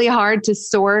was really hard to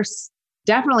source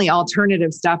definitely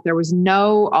alternative stuff. There was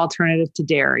no alternative to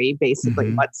dairy,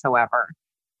 basically, whatsoever.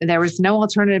 There was no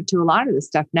alternative to a lot of this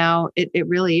stuff. Now it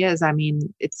really is. I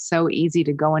mean, it's so easy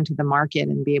to go into the market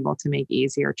and be able to make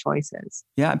easier choices.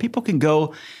 Yeah. People can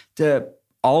go to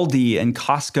Aldi and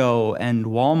Costco and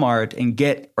Walmart and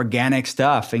get organic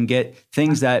stuff and get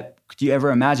things that could you ever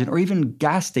imagine, or even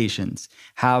gas stations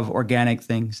have organic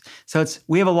things. So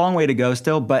we have a long way to go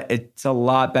still, but it's a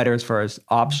lot better as far as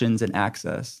options and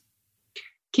access.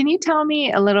 Can you tell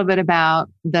me a little bit about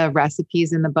the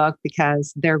recipes in the book?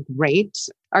 Because they're great.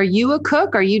 Are you a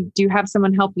cook? Do you have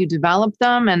someone help you develop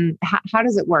them? And how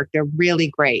does it work? They're really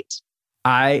great.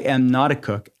 I am not a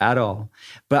cook at all,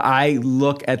 but I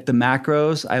look at the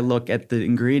macros, I look at the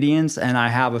ingredients, and I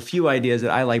have a few ideas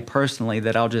that I like personally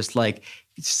that I'll just like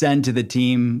send to the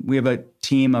team. We have a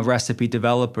team of recipe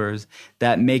developers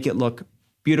that make it look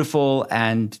beautiful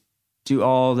and do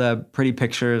all the pretty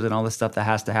pictures and all the stuff that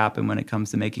has to happen when it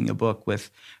comes to making a book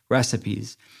with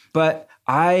recipes. But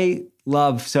I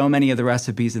love so many of the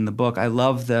recipes in the book. I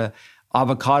love the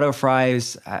avocado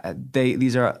fries.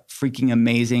 These are freaking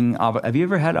amazing. Have you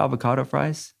ever had avocado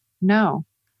fries? No.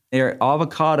 They're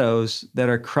avocados that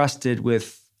are crusted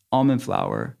with almond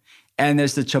flour. And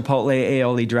there's the chipotle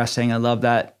aioli dressing. I love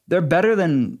that. They're better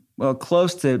than,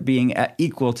 close to being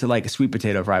equal to like a sweet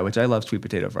potato fry, which I love sweet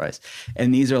potato fries.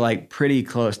 And these are like pretty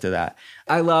close to that.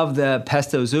 I love the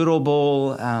pesto zoodle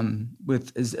bowl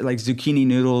with like zucchini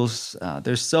noodles.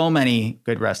 There's so many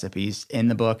good recipes in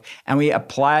the book. And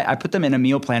I put them in a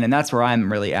meal plan, and that's where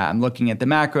I'm really at. I'm looking at the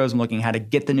macros. I'm looking how to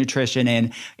get the nutrition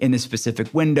in the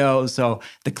specific window. So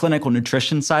the clinical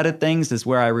nutrition side of things is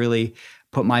where I really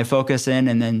put my focus in,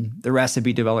 and then the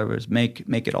recipe developers make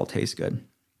it all taste good.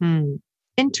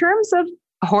 In terms of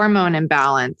hormone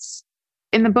imbalance,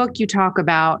 in the book, you talk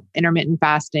about intermittent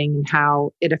fasting and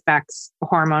how it affects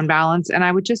hormone balance. And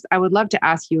I would love to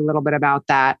ask you a little bit about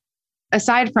that.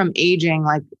 Aside from aging,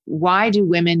 like, why do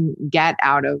women get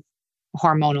out of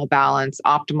hormonal balance,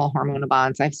 optimal hormonal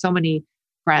balance? I have so many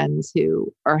friends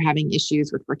who are having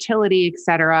issues with fertility, et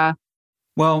cetera.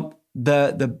 Well,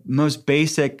 the most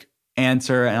basic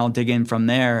answer, and I'll dig in from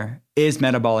there, is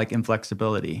metabolic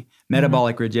inflexibility,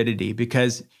 metabolic rigidity,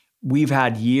 because we've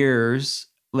had years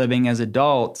living as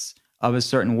adults of a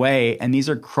certain way. And these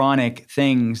are chronic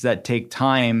things that take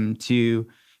time to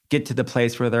get to the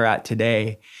place where they're at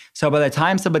today. So by the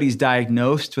time somebody's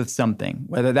diagnosed with something,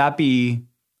 whether that be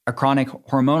a chronic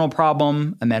hormonal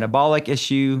problem, a metabolic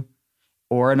issue,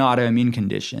 or an autoimmune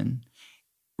condition,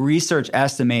 research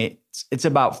estimates it's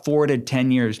about 4 to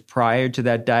 10 years prior to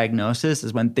that diagnosis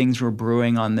is when things were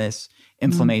brewing on this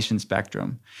inflammation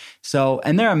spectrum. So,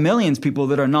 and there are millions of people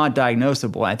that are not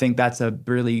diagnosable. I think that's a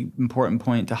really important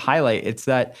point to highlight. It's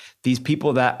that these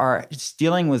people that are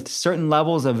dealing with certain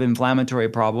levels of inflammatory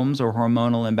problems or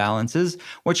hormonal imbalances,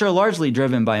 which are largely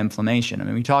driven by inflammation. I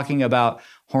mean, we're talking about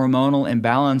hormonal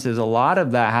imbalances. A lot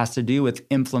of that has to do with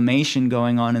inflammation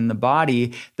going on in the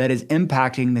body that is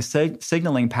impacting the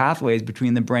signaling pathways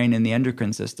between the brain and the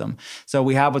endocrine system. So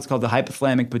we have what's called the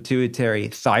hypothalamic pituitary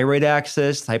thyroid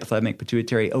axis, hypothalamic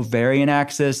pituitary ovarian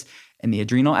axis, and the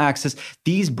adrenal axis.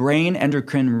 These brain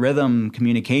endocrine rhythm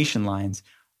communication lines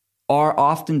are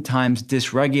oftentimes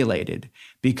dysregulated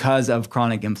because of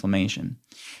chronic inflammation.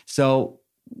 So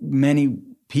many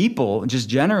people just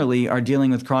generally are dealing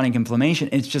with chronic inflammation.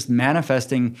 It's just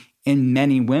manifesting in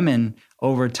many women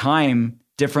over time,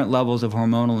 different levels of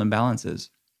hormonal imbalances.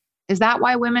 Is that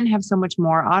why women have so much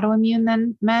more autoimmune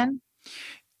than men?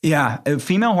 Yeah,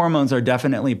 female hormones are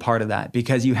definitely part of that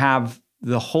because you have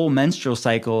the whole menstrual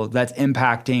cycle that's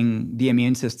impacting the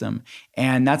immune system.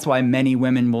 And that's why many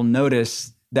women will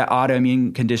notice that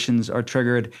autoimmune conditions are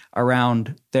triggered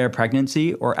around their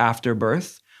pregnancy or after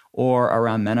birth or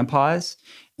around menopause.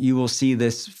 You will see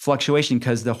this fluctuation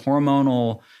because the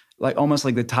hormonal, like almost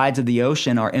like the tides of the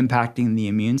ocean, are impacting the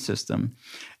immune system.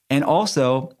 And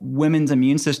also, women's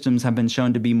immune systems have been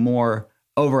shown to be more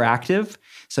overactive.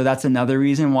 So that's another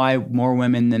reason why more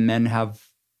women than men have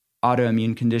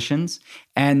autoimmune conditions.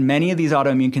 And many of these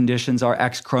autoimmune conditions are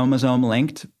X chromosome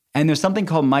linked. And there's something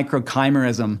called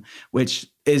microchimerism, which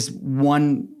is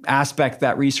one aspect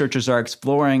that researchers are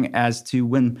exploring as to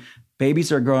when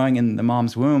babies are growing in the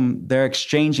mom's womb, they're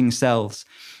exchanging cells.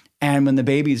 And when the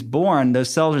baby's born, those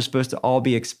cells are supposed to all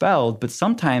be expelled, but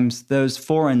sometimes those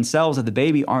foreign cells of the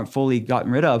baby aren't fully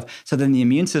gotten rid of. So then the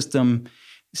immune system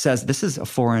says, this is a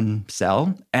foreign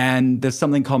cell. And there's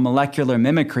something called molecular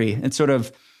mimicry. It's sort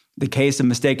of the case of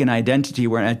mistaken identity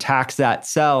where it attacks that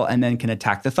cell and then can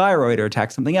attack the thyroid or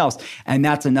attack something else. And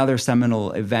that's another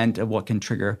seminal event of what can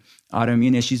trigger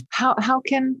autoimmune issues. How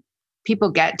can people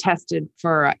get tested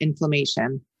for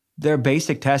inflammation? There are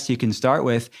basic tests you can start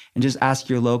with and just ask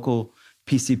your local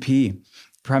PCP,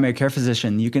 primary care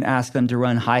physician. You can ask them to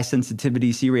run high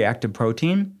sensitivity C-reactive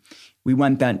protein. We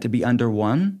want that to be under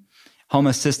 1.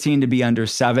 Homocysteine to be under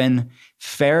 7.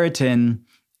 Ferritin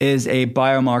is a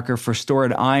biomarker for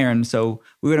stored iron. So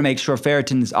we want to make sure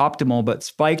ferritin is optimal, but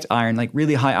spiked iron, like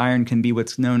really high iron, can be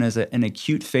what's known as an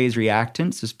acute phase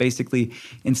reactant. So it's basically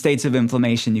in states of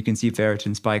inflammation, you can see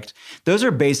ferritin spiked. Those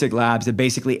are basic labs that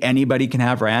basically anybody can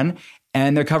have ran,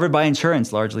 and they're covered by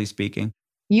insurance, largely speaking.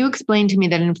 You explained to me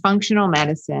that in functional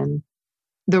medicine,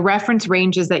 the reference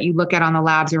ranges that you look at on the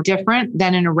labs are different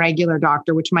than in a regular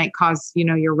doctor, which might cause,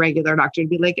 your regular doctor to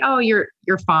be like, oh, you're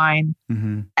fine.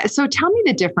 Mm-hmm. So tell me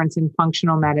the difference in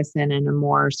functional medicine and a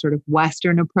more sort of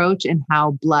Western approach and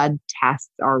how blood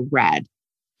tests are read.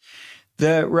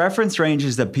 The reference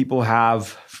ranges that people have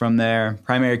from their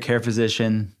primary care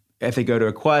physician, if they go to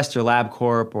a Quest or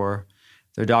LabCorp or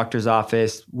their doctor's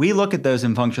office, we look at those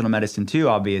in functional medicine too,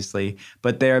 obviously,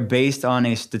 but they're based on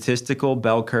a statistical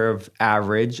bell curve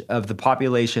average of the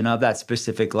population of that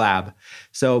specific lab.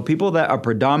 So people that are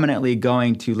predominantly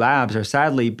going to labs are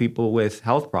sadly people with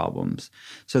health problems.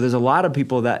 So there's a lot of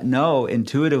people that know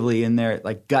intuitively in their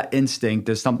gut instinct,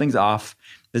 there's something's off,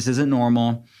 this isn't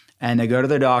normal. And they go to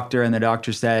their doctor and the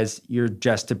doctor says, you're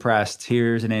just depressed,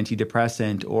 here's an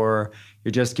antidepressant, or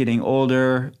you're just getting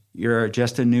older, you're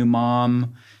just a new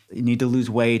mom, you need to lose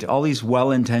weight, all these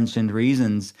well-intentioned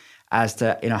reasons. as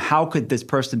to, how could this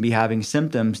person be having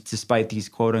symptoms despite these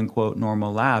quote unquote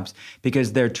normal labs?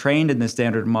 Because they're trained in the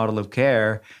standard model of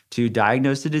care to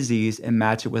diagnose the disease and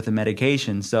match it with a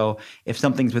medication. So if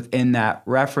something's within that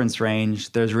reference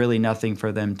range, there's really nothing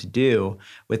for them to do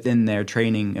within their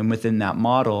training and within that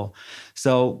model.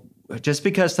 So just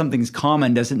because something's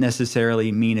common doesn't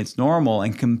necessarily mean it's normal.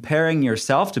 And comparing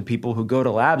yourself to people who go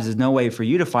to labs is no way for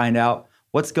you to find out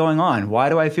what's going on. Why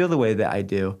do I feel the way that I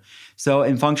do? So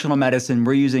in functional medicine,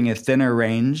 we're using a thinner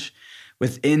range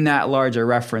within that larger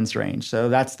reference range. So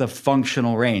that's the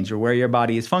functional range, or where your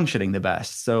body is functioning the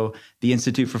best. So the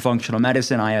Institute for Functional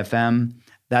Medicine, IFM,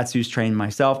 that's who's trained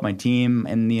myself, my team,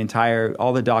 and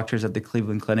all the doctors at the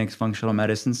Cleveland Clinic's Functional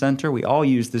Medicine Center. We all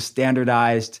use the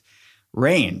standardized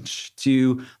range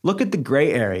to look at the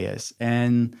gray areas.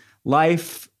 And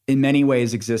life in many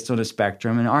ways exists on a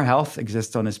spectrum, and our health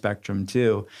exists on a spectrum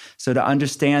too. So to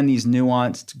understand these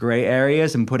nuanced gray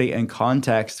areas and put it in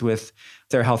context with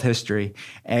their health history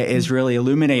is really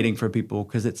illuminating for people,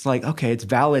 because it's like, okay, it's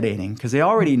validating, because they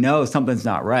already know something's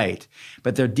not right,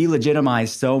 but they're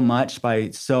delegitimized so much by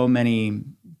so many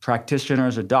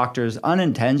practitioners or doctors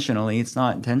unintentionally. It's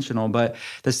not intentional, but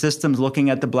the system's looking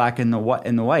at the black and the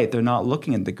white. They're not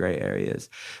looking at the gray areas.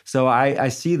 So I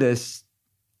see this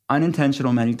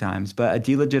unintentional many times, but a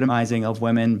delegitimizing of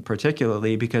women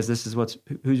particularly, because this is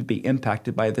who's being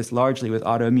impacted by this largely with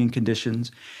autoimmune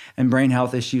conditions and brain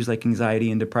health issues like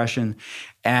anxiety and depression,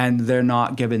 and they're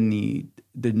not given the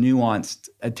nuanced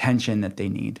attention that they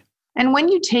need. And when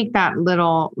you take that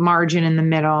little margin in the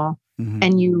middle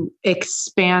and you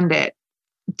expand it,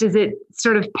 does it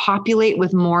sort of populate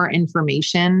with more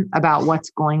information about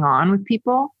what's going on with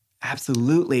people?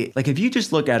 Absolutely. Like if you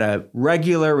just look at a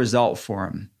regular result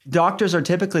form, doctors are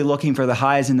typically looking for the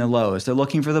highs and the lows. They're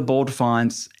looking for the bold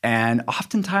fonts, and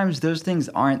oftentimes those things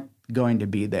aren't going to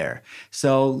be there.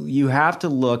 So you have to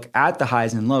look at the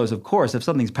highs and lows. Of course, if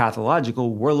something's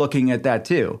pathological, we're looking at that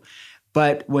too.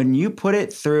 But when you put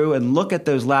it through and look at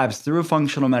those labs through a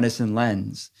functional medicine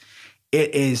lens,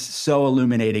 it is so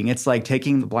illuminating. It's like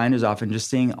taking the blinders off and just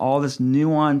seeing all this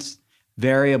nuanced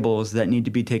variables that need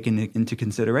to be taken into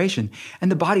consideration. And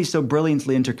the body's so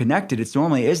brilliantly interconnected. It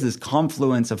normally is this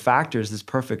confluence of factors, this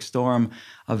perfect storm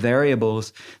of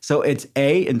variables. So it's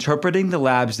interpreting the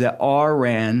labs that are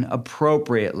ran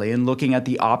appropriately and looking at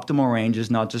the optimal ranges,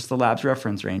 not just the lab's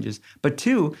reference ranges. But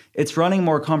 2, it's running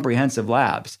more comprehensive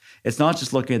labs. It's not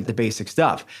just looking at the basic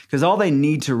stuff, because all they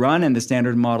need to run in the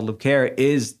standard model of care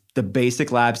is the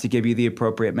basic labs to give you the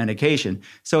appropriate medication.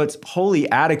 So it's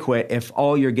wholly adequate if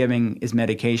all you're giving is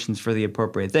medications for the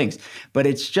appropriate things. But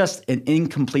it's just an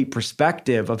incomplete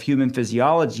perspective of human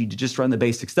physiology to just run the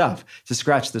basic stuff, to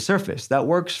scratch the surface. That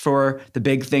works for the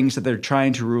big things that they're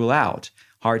trying to rule out: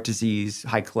 heart disease,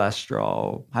 high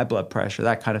cholesterol, high blood pressure,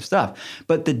 that kind of stuff.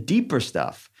 But the deeper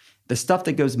stuff, the stuff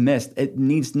that goes missed, it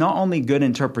needs not only good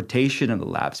interpretation of the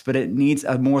labs, but it needs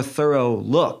a more thorough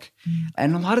look.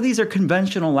 And a lot of these are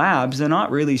conventional labs. They're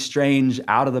not really strange,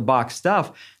 out-of-the-box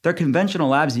stuff. They're conventional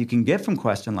labs you can get from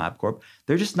Quest and LabCorp.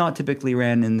 They're just not typically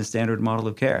ran in the standard model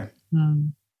of care.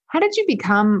 How did you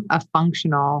become a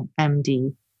functional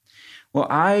MD? Well,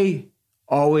 I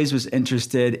always was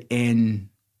interested in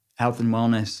health and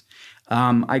wellness.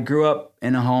 I grew up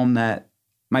in a home that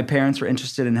my parents were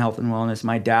interested in health and wellness.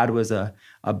 My dad was a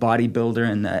bodybuilder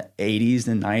in the 80s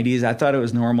and 90s. I thought it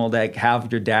was normal to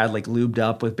have your dad like lubed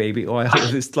up with baby oil,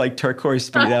 this like turquoise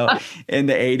Speedo in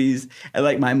the 80s. And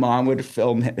like my mom would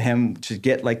film him to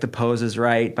get like the poses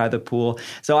right by the pool.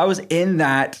 So I was in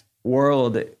that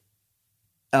world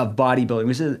of bodybuilding,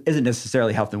 which isn't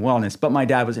necessarily health and wellness, but my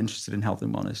dad was interested in health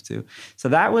and wellness too. So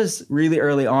that was really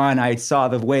early on. I saw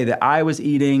the way that I was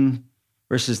eating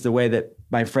versus the way that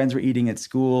my friends were eating at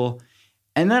school.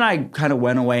 And then I kind of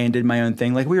went away and did my own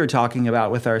thing. Like we were talking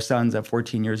about with our sons at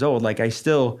 14 years old, like I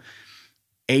still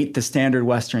ate the standard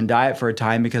Western diet for a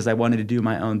time because I wanted to do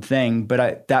my own thing.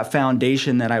 But that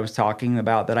foundation that I was talking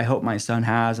about that I hope my son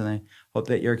has, and I hope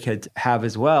that your kids have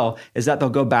as well, is that they'll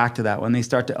go back to that when they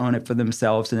start to own it for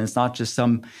themselves. And it's not just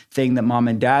something that mom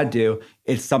and dad do,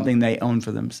 it's something they own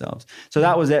for themselves. So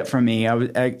that was it for me.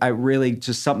 I really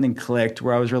just something clicked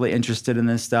where I was really interested in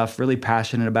this stuff, really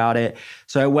passionate about it.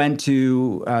 So I went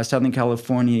to Southern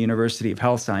California University of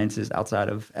Health Sciences outside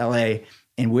of LA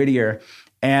in Whittier.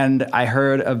 And I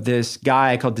heard of this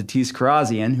guy called Datis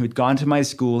Karazian who'd gone to my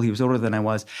school. He was older than I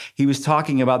was. He was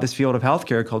talking about this field of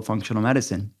healthcare called functional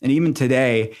medicine. And even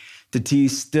today,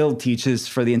 Datis still teaches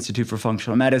for the Institute for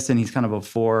Functional Medicine. He's kind of a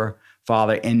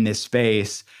forefather in this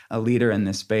space, a leader in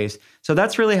this space. So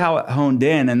that's really how it honed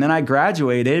in. And then I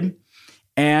graduated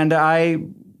and I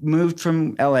moved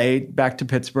from LA back to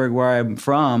Pittsburgh, where I'm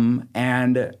from,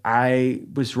 and I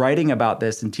was writing about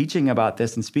this and teaching about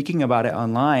this and speaking about it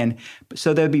online.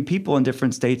 So there'd be people in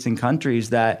different states and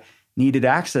countries that needed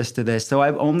access to this. So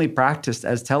I've only practiced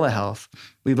as telehealth.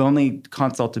 We've only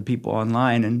consulted people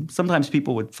online, and sometimes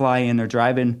people would fly in or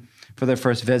drive in for their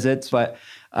first visits. But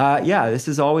this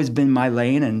has always been my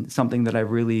lane and something that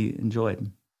I've really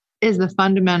enjoyed. Is the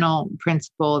fundamental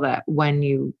principle that when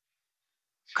you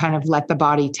kind of let the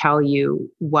body tell you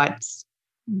what's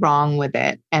wrong with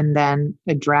it and then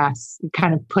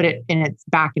kind of put it in its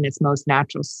most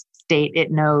natural state,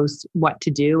 it knows what to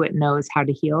do. It knows how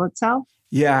to heal itself.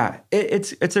 Yeah,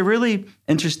 it's a really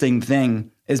interesting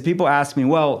thing is people ask me,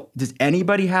 well, does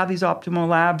anybody have these optimal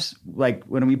labs? Like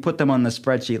when we put them on the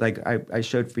spreadsheet, like I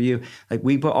showed for you, like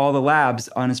we put all the labs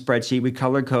on a spreadsheet, we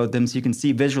color code them so you can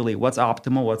see visually what's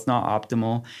optimal, what's not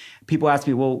optimal. People ask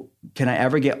me, well, can I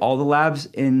ever get all the labs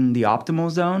in the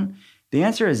optimal zone? The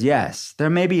answer is yes. There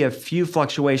may be a few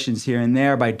fluctuations here and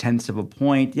there by tenths of a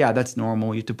point. Yeah, that's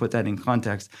normal. You have to put that in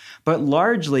context. But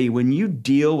largely, when you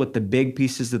deal with the big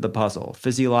pieces of the puzzle,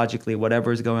 physiologically,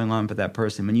 whatever is going on for that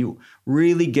person, when you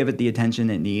really give it the attention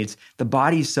it needs, the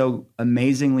body's so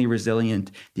amazingly resilient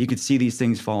that you could see these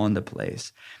things fall into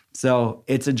place. So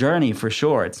it's a journey for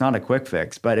sure. It's not a quick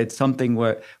fix, but it's something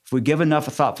where if we give enough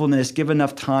thoughtfulness, give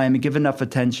enough time, give enough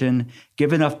attention,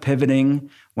 give enough pivoting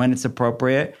when it's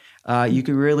appropriate, you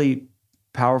can really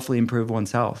powerfully improve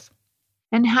one's health.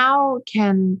 And how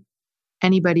can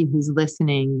anybody who's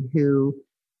listening who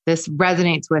this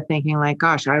resonates with thinking like,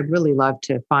 gosh, I'd really love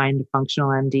to find a functional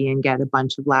MD and get a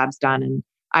bunch of labs done and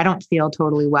I don't feel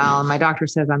totally well and my doctor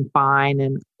says I'm fine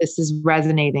and this is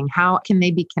resonating. How can they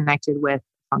be connected with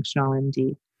functional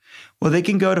MD? Well, they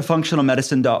can go to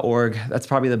functionalmedicine.org. That's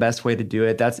probably the best way to do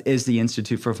it. That is the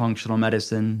Institute for Functional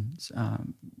Medicine's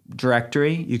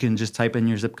directory. You can just type in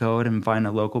your zip code and find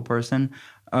a local person.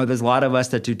 There's a lot of us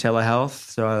that do telehealth,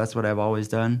 so that's what I've always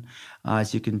done. So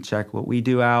you can check what we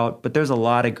do out. But there's a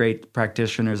lot of great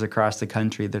practitioners across the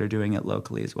country that are doing it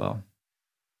locally as well.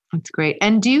 That's great.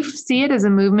 And do you see it as a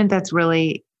movement that's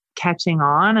really catching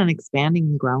on and expanding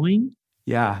and growing?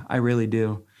 Yeah, I really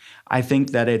do. I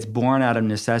think that it's born out of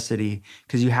necessity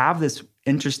because you have this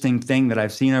interesting thing that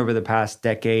I've seen over the past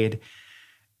decade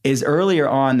is earlier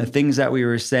on, the things that we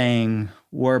were saying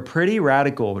were pretty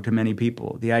radical to many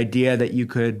people. The idea that you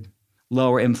could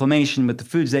lower inflammation with the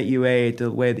foods that you ate,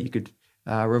 the way that you could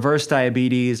reverse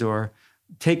diabetes or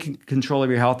take control of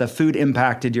your health, that food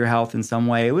impacted your health in some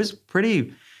way. It was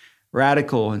pretty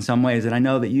radical in some ways. And I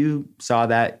know that you saw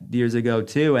that years ago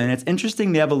too. And it's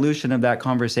interesting the evolution of that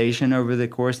conversation over the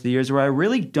course of the years where I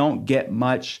really don't get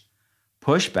much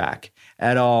pushback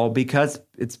at all because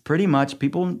it's pretty much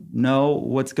people know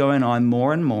what's going on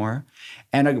more and more.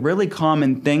 And a really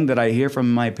common thing that I hear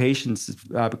from my patients,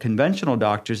 conventional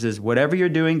doctors, is whatever you're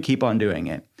doing, keep on doing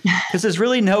it. Because there's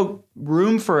really no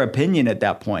room for opinion at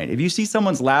that point. If you see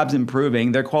someone's labs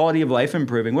improving, their quality of life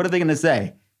improving, what are they going to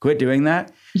say? Quit doing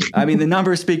that? I mean, the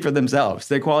numbers speak for themselves.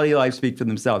 Their quality of life speak for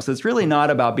themselves. So it's really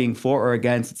not about being for or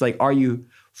against. It's like, are you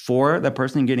for the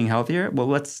person getting healthier? Well,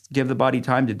 let's give the body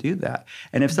time to do that.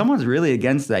 And if someone's really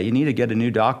against that, you need to get a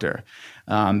new doctor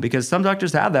because some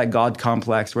doctors have that God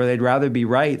complex where they'd rather be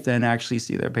right than actually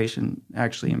see their patient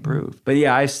actually improve. But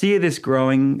yeah, I see this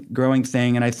growing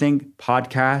thing. And I think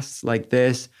podcasts like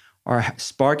this are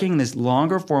sparking this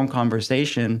longer form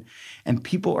conversation and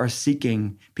people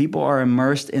are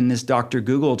immersed in this Dr.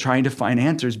 Google trying to find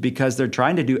answers because they're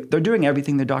doing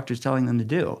everything the doctor's telling them to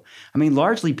do. I mean,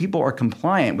 largely people are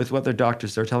compliant with what their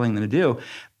doctors are telling them to do,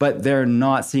 but they're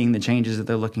not seeing the changes that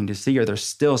they're looking to see, or they're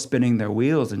still spinning their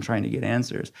wheels and trying to get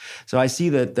answers. So I see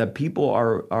that the people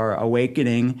are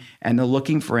awakening and they're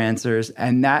looking for answers.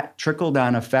 And that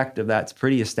trickle-down effect of that's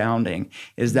pretty astounding,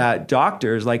 is that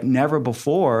doctors, like never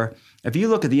before, if you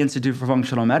look at the Institute for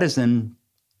Functional Medicine,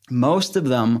 most of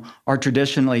them are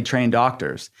traditionally trained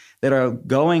doctors that are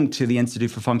going to the Institute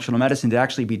for Functional Medicine to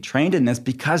actually be trained in this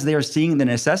because they are seeing the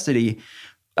necessity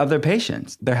of their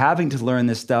patients. They're having to learn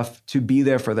this stuff to be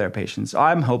there for their patients.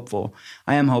 I am hopeful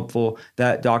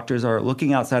that doctors are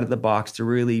looking outside of the box to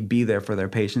really be there for their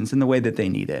patients in the way that they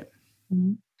need it.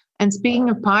 Mm-hmm. And speaking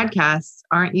of podcasts,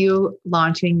 aren't you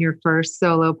launching your first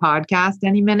solo podcast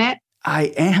any minute?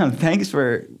 I am. Thanks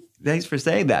for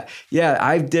saying that. Yeah,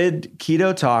 I did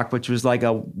Keto Talk, which was like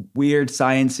a weird,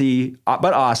 sciencey,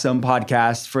 but awesome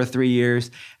podcast for 3 years.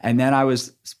 And then I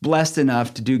was blessed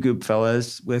enough to do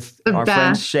Goopfellas with our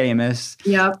friend Seamus.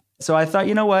 Yep. So I thought,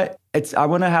 you know what? I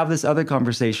want to have this other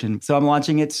conversation. So I'm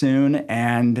launching it soon,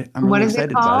 and I'm really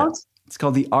excited about it. What is it called? It's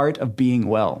called The Art of Being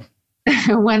Well.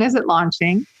 When is it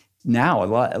launching? now.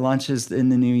 It launches in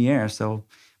the new year. So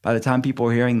by the time people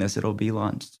are hearing this, it'll be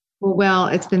launched. Well, Will,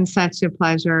 it's been such a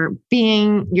pleasure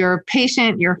being your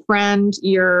patient, your friend,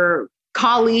 your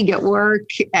colleague at work,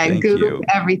 at Goop,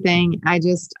 everything.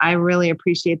 I really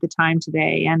appreciate the time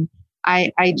today. And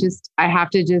I have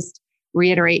to just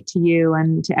reiterate to you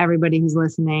and to everybody who's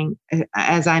listening,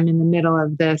 as I'm in the middle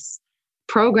of this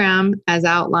program as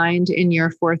outlined in your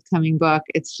forthcoming book,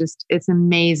 it's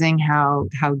amazing how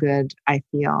good I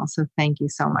feel. So thank you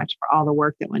so much for all the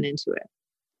work that went into it.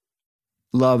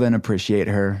 Love and appreciate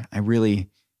her. I really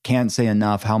can't say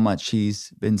enough how much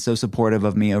she's been so supportive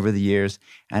of me over the years,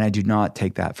 and I do not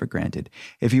take that for granted.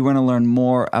 If you want to learn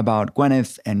more about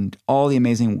Gwyneth and all the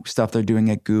amazing stuff they're doing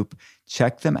at Goop,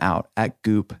 check them out at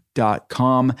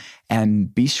goop.com,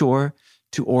 and be sure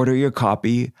to order your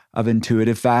copy of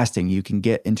Intuitive Fasting. You can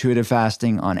get Intuitive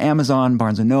Fasting on Amazon,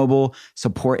 Barnes & Noble,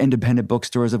 support independent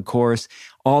bookstores, of course.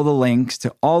 All the links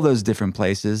to all those different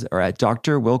places are at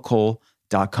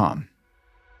drwillcole.com.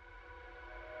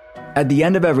 At the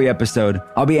end of every episode,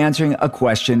 I'll be answering a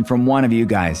question from one of you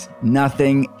guys.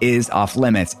 Nothing is off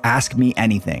limits. Ask me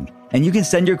anything. And you can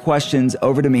send your questions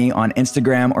over to me on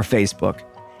Instagram or Facebook.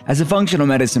 As a functional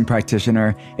medicine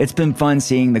practitioner, it's been fun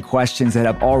seeing the questions that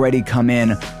have already come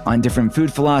in on different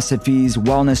food philosophies,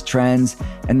 wellness trends,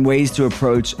 and ways to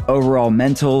approach overall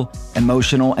mental,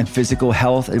 emotional, and physical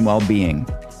health and well-being.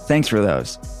 Thanks for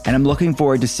those. And I'm looking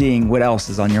forward to seeing what else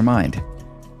is on your mind.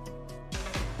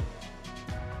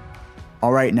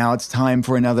 All right, now it's time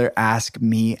for another Ask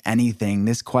Me Anything.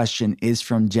 This question is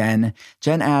from Jen.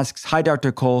 Jen asks, "Hi,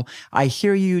 Dr. Cole. I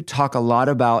hear you talk a lot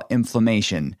about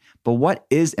inflammation, but what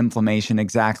is inflammation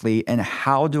exactly, and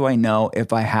how do I know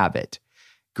if I have it?"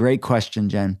 Great question,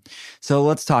 Jen. So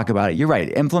let's talk about it. You're right.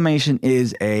 Inflammation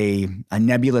is a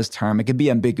nebulous term. It can be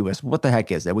ambiguous. What the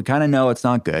heck is it? We kind of know it's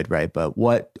not good, right? But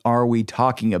what are we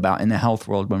talking about in the health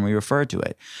world when we refer to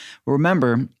it?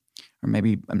 Remember, or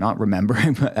maybe I'm not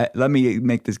remembering, but let me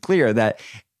make this clear that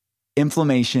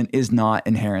inflammation is not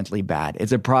inherently bad.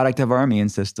 It's a product of our immune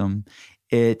system.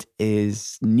 It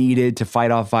is needed to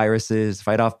fight off viruses,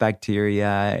 fight off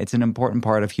bacteria. It's an important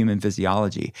part of human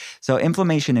physiology. So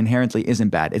inflammation inherently isn't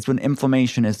bad. It's when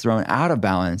inflammation is thrown out of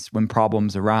balance when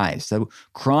problems arise. So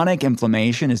chronic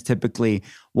inflammation is typically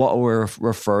what we're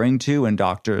referring to when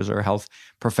doctors or health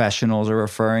professionals are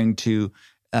referring to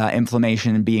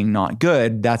inflammation being not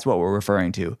good. That's what we're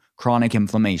referring to, chronic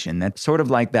inflammation. That's sort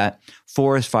of like that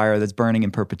forest fire that's burning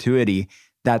in perpetuity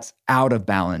that's out of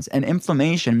balance. And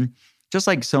inflammation, just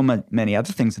like so many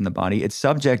other things in the body, it's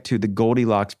subject to the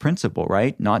Goldilocks principle,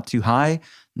 right? Not too high,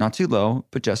 not too low,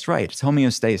 but just right. It's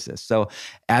homeostasis. So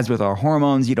as with our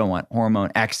hormones, you don't want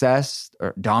hormone excess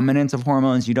or dominance of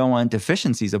hormones. You don't want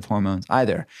deficiencies of hormones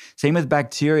either. Same with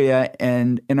bacteria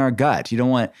and in our gut. You don't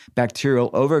want bacterial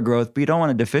overgrowth, but you don't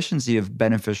want a deficiency of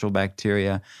beneficial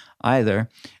bacteria either.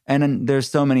 And then there's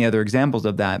so many other examples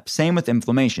of that. Same with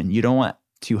inflammation. You don't want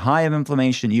too high of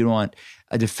inflammation. You don't want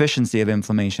a deficiency of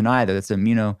inflammation either. That's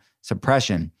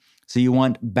immunosuppression. So you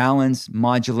want balanced,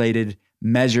 modulated,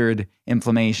 measured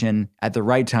inflammation at the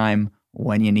right time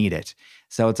when you need it.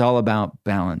 So it's all about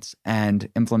balance, and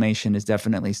inflammation is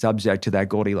definitely subject to that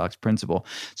Goldilocks principle.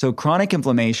 So chronic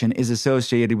inflammation is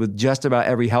associated with just about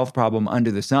every health problem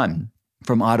under the sun,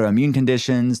 from autoimmune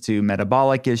conditions to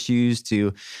metabolic issues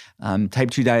to type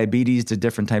 2 diabetes to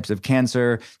different types of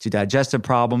cancer to digestive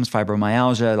problems,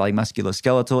 fibromyalgia, like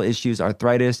musculoskeletal issues,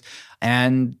 arthritis,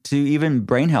 and to even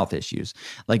brain health issues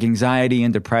like anxiety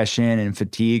and depression and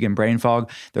fatigue and brain fog.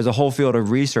 There's a whole field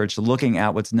of research looking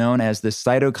at what's known as the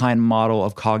cytokine model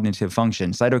of cognitive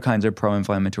function. Cytokines are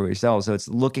pro-inflammatory cells. So it's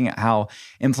looking at how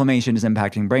inflammation is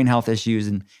impacting brain health issues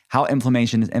and how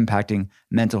inflammation is impacting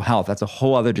mental health. That's a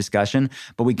whole other discussion,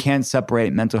 but we can't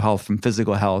separate mental health from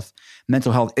physical health.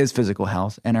 Mental health is physical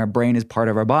health, and our brain is part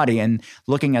of our body. And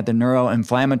looking at the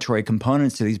neuroinflammatory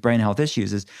components to these brain health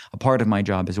issues is a part of my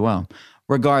job as well.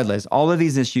 Regardless, all of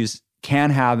these issues can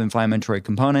have inflammatory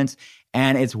components,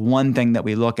 and it's one thing that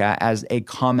we look at as a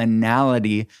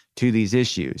commonality to these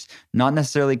issues. Not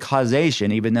necessarily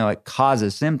causation, even though it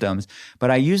causes symptoms,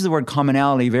 but I use the word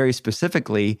commonality very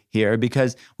specifically here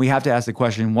because we have to ask the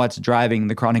question, what's driving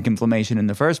the chronic inflammation in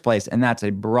the first place? And that's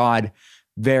a broad,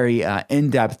 very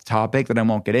in-depth topic that I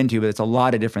won't get into, but it's a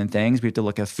lot of different things. We have to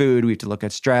look at food, we have to look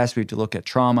at stress, we have to look at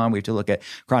trauma, we have to look at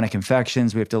chronic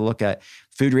infections, we have to look at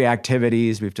food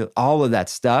reactivities, we have to, all of that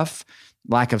stuff,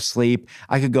 lack of sleep.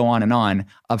 I could go on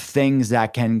of things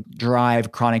that can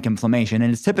drive chronic inflammation.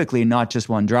 And it's typically not just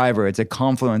one driver, it's a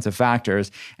confluence of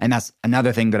factors. And that's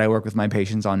another thing that I work with my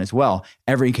patients on as well.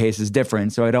 Every case is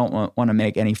different, so I don't want to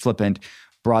make any flippant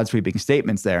broad sweeping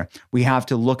statements there. We have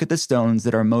to look at the stones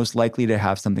that are most likely to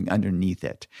have something underneath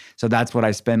it. So that's what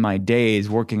I spend my days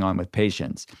working on with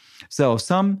patients. So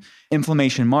some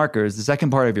inflammation markers, the second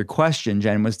part of your question,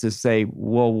 Jen, was to say,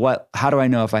 well, how do I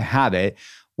know if I have it?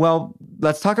 Well,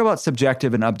 let's talk about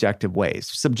subjective and objective ways.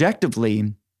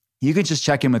 Subjectively, you can just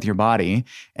check in with your body,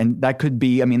 and that could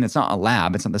be, it's not a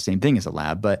lab, it's not the same thing as a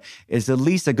lab, but it's at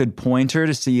least a good pointer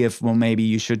to see if, maybe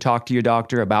you should talk to your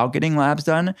doctor about getting labs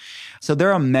done. So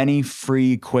there are many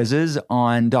free quizzes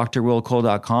on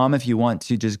drwillcole.com if you want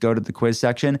to just go to the quiz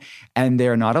section, and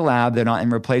they're not a lab, they're not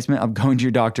in replacement of going to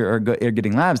your doctor or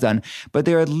getting labs done, but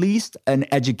they're at least an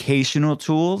educational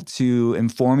tool to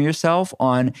inform yourself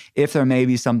on if there may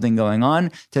be something going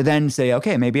on, to then say,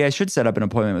 okay, maybe I should set up an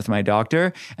appointment with my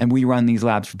doctor. And we run these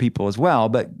labs for people as well,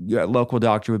 but your local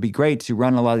doctor would be great to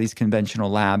run a lot of these conventional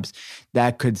labs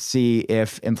that could see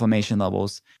if inflammation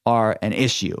levels are an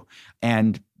issue.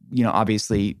 And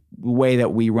obviously, the way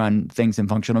that we run things in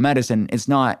functional medicine, it's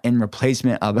not in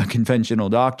replacement of a conventional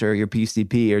doctor, your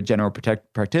PCP or general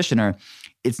practitioner.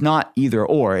 It's not either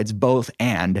or, it's both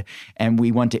and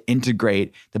we want to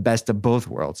integrate the best of both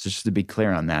worlds, just to be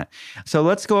clear on that. So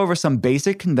let's go over some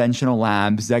basic conventional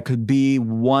labs that could be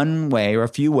one way or a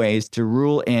few ways to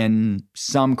rule in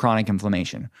some chronic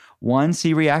inflammation. One,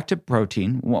 C-reactive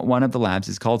protein. One of the labs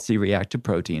is called C-reactive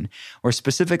protein, or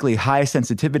specifically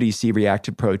high-sensitivity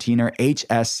C-reactive protein, or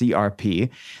HSCRP.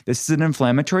 This is an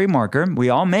inflammatory marker. We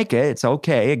all make it. It's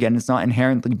okay. Again, it's not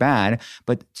inherently bad,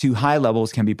 but too high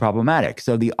levels can be problematic.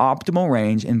 So the optimal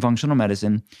range in functional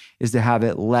medicine is to have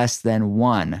it less than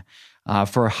 1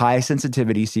 for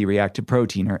high-sensitivity C-reactive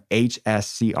protein, or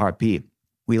HSCRP.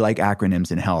 We like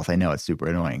acronyms in health. I know it's super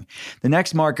annoying. The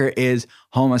next marker is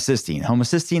homocysteine.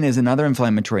 Homocysteine is another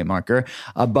inflammatory marker.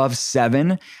 Above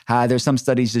 7, there's some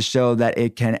studies to show that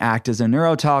it can act as a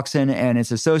neurotoxin, and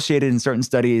it's associated in certain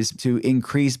studies to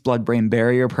increase blood-brain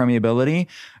barrier permeability,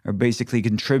 or basically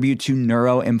contribute to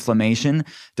neuroinflammation.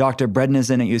 Dr.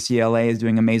 Brednisen at UCLA is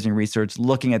doing amazing research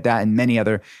looking at that, and many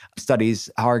other studies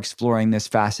are exploring this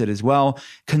facet as well.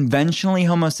 Conventionally,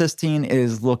 homocysteine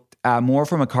is looked at more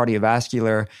from a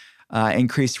cardiovascular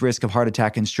increased risk of heart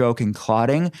attack and stroke and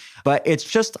clotting, but it's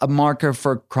just a marker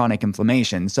for chronic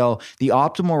inflammation. So the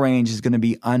optimal range is going to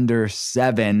be under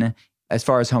 7 as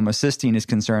far as homocysteine is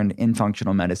concerned in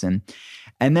functional medicine.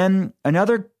 And then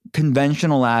another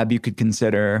conventional lab you could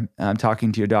consider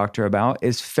talking to your doctor about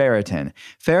is ferritin.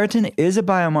 Ferritin is a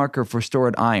biomarker for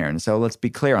stored iron, so let's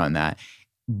be clear on that.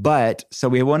 But so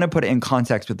we want to put it in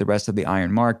context with the rest of the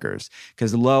iron markers,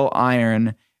 because low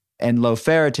iron and low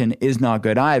ferritin is not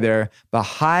good either, but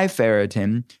high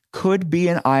ferritin could be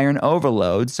an iron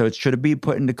overload, so it should be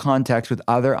put into context with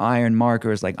other iron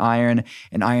markers like iron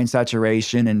and iron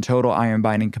saturation and total iron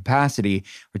binding capacity,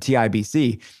 or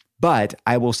TIBC. But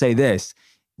I will say this,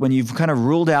 when you've kind of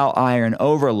ruled out iron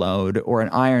overload or an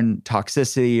iron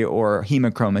toxicity or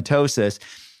hemochromatosis,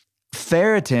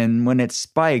 ferritin, when it's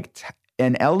spiked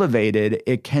and elevated,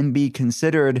 it can be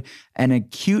considered an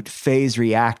acute phase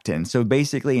reactant. So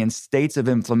basically, in states of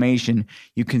inflammation,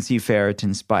 you can see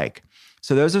ferritin spike.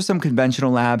 So those are some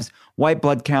conventional labs. White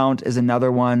blood count is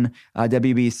another one,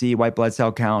 WBC, white blood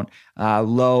cell count.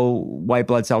 Low white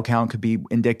blood cell count could be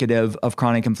indicative of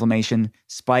chronic inflammation.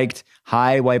 Spiked,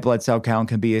 high white blood cell count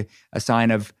can be a sign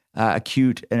of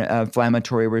acute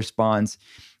inflammatory response.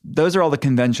 Those are all the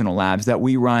conventional labs that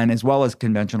we run, as well as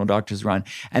conventional doctors run.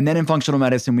 And then in functional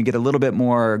medicine, we get a little bit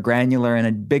more granular and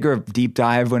a bigger deep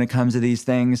dive when it comes to these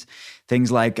things.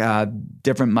 Things like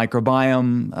different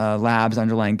microbiome labs,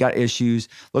 underlying gut issues,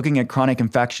 looking at chronic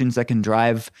infections that can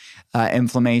drive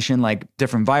inflammation, like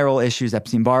different viral issues,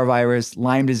 Epstein-Barr virus,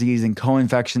 Lyme disease, and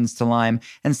co-infections to Lyme.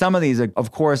 And some of these,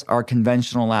 of course, are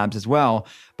conventional labs as well,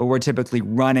 but we're typically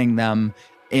running them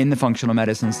in the functional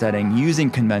medicine setting, using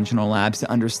conventional labs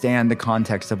to understand the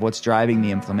context of what's driving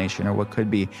the inflammation, or what could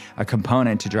be a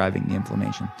component to driving the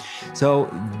inflammation.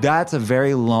 So that's a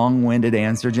very long-winded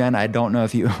answer, Jen. I don't know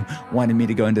if you wanted me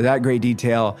to go into that great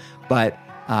detail, but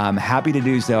I'm happy to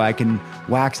do so. I can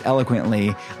wax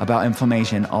eloquently about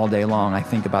inflammation all day long. I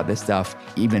think about this stuff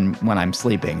even when I'm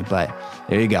sleeping, but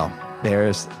there you go.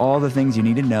 There's all the things you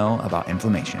need to know about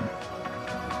inflammation.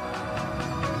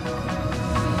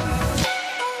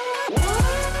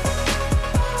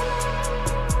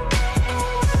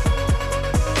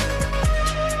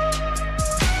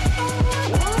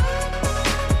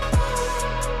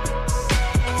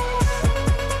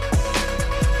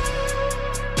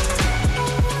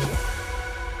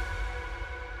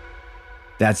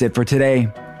 That's it for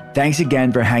today. Thanks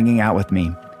again for hanging out with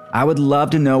me. I would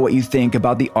love to know what you think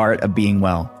about the art of being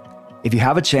well. If you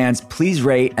have a chance, please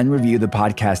rate and review the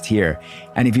podcast here.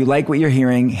 And if you like what you're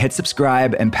hearing, hit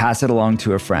subscribe and pass it along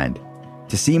to a friend.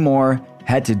 To see more,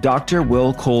 head to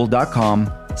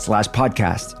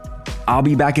drwillcole.com/podcast. I'll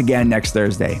be back again next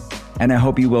Thursday, and I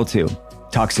hope you will too.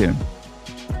 Talk soon.